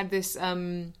and it had this.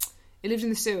 It lived in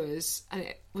the sewers and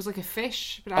it was like a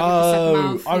fish, but it had like a sucker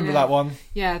mouth. I remember that one.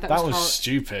 Yeah, that was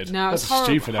stupid. No, that's a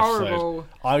stupid horrible.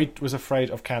 episode. I was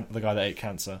afraid of the guy that ate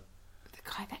cancer.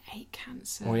 Guy that ate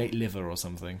cancer. Or he ate liver or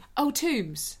something. Oh,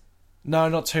 Tombs. No,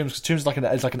 not Tombs. Because Tombs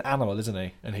is like an animal, isn't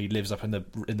he? And he lives up in the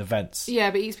vents.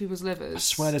 Yeah, but eats people's livers. I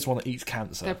swear there's one that eats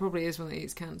cancer. There probably is one that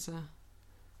eats cancer.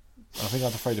 I think I'm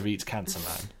afraid of eats cancer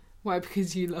man. Why?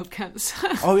 Because you love cancer.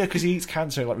 Oh yeah, because he eats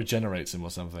cancer and like regenerates him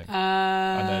or something. Oh.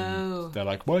 And then they're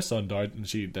like, my son died, and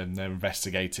then they're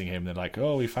investigating him. They're like,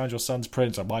 oh, we found your son's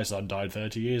print. And my son died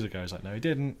 30 years ago. He's like, no, he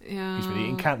didn't. Yeah. He's been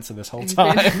eating cancer this whole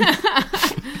time.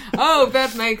 Oh,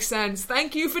 that makes sense.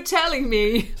 Thank you for telling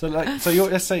me.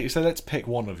 Let's pick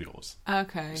one of yours.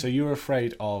 Okay. So you were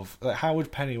afraid of how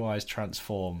would Pennywise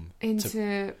transform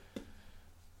into?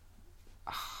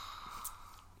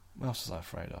 What else was I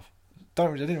afraid of? I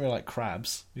didn't really like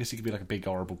crabs. I guess he could be like a big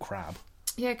horrible crab.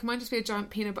 Yeah, can mine just be a giant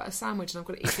peanut butter sandwich and I've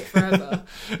got to eat it forever?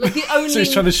 Like the only. So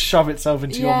it's trying to shove itself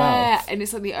into your mouth. Yeah, and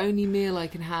it's like the only meal I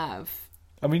can have.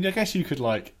 I mean, I guess you could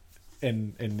like.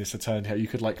 In this eternity, you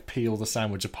could like peel the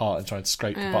sandwich apart and try and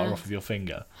scrape the butter off of your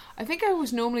finger. I think I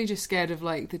was normally just scared of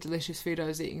like the delicious food I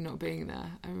was eating not being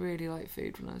there. I really liked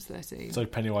food when I was 13. So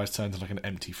Pennywise turns into like an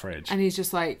empty fridge, and he's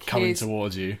just like coming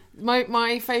towards you.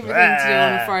 My favourite thing to do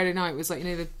on a Friday night was like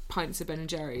the pints of Ben and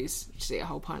Jerry's. Just eat a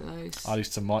whole pint of those. I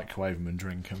used to microwave them and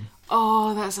drink them.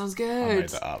 Oh, that sounds good. I made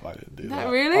that up. I didn't do that.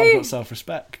 Really? I've got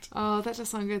self-respect. Oh, that does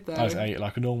sound good though. I just ate it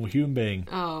like a normal human being.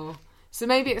 Oh. So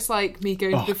maybe it's like me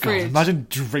going to the fridge. Imagine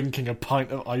drinking a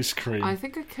pint of ice cream. I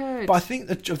think I could. But I think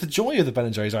the joy of the Ben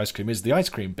 & Jerry's ice cream is the ice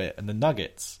cream bit and the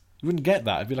nuggets. You wouldn't get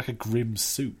that. It'd be like a grim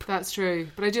soup. That's true.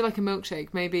 But I do like a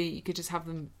milkshake. Maybe you could just have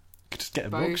them. You could just get a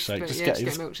both, milkshake.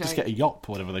 Just get a yop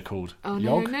or whatever they're called. Oh,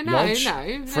 no.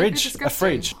 Fridge. A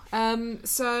fridge.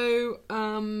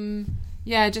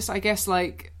 Yeah, just I guess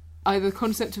like either the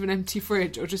concept of an empty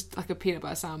fridge or just like a peanut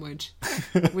butter sandwich,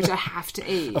 which I have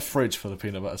to eat. A fridge full of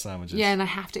peanut butter sandwiches. Yeah, and I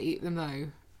have to eat them though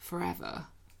forever.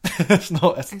 That's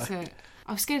not. it.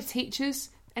 I was scared of teachers.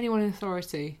 Anyone in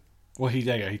authority. Well, he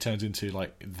turns into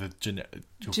like the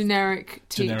generic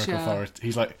teacher. Generic authority.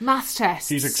 He's like maths tests.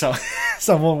 He's like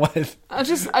someone with. I've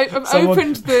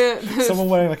opened the someone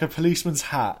wearing like a policeman's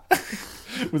hat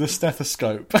with a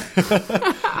stethoscope,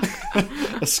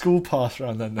 a school pass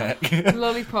around their neck,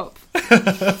 lollipop,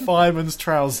 fireman's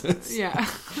trousers, yeah,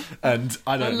 and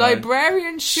I don't know,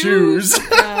 librarian shoes.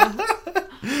 Yeah.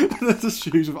 The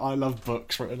shoes of "I love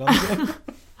books" written on them.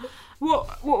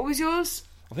 What was yours?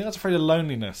 I think I was afraid of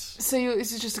loneliness. So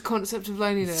this is just a concept of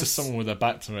loneliness. It's just someone with their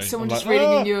back to me. Someone just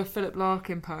reading you a Philip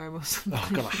Larkin poem or something. Oh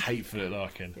God, I hate Philip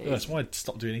Larkin. That's why I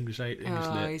stopped doing English lit. He's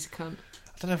a cunt.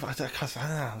 I don't know.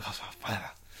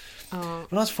 Oh.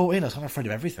 When I was 14, I was kind of afraid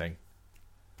of everything.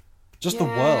 Just the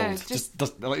Yeah, world. just-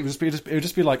 Like, it would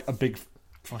just be like a big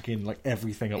fucking like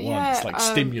everything at once, like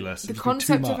stimulus. The It'd just be too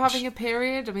concept of much. having a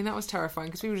period, I mean, that was terrifying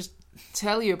because people just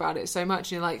tell you about it so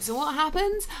much. And you're like, so what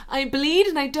happens? I bleed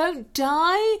and I don't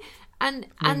die? And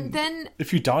then...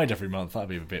 If you died every month, that'd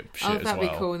be a bit shit as well. that'd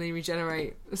be cool, and then you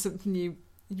regenerate something new.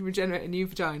 You regenerate a new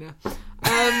vagina.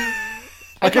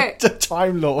 Like Okay. a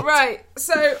Time Lord. Right,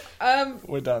 so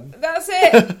We're done. that's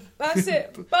it. That's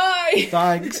it. Bye.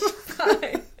 Thanks.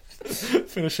 Bye.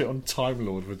 Finish it on Time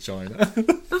Lord vagina.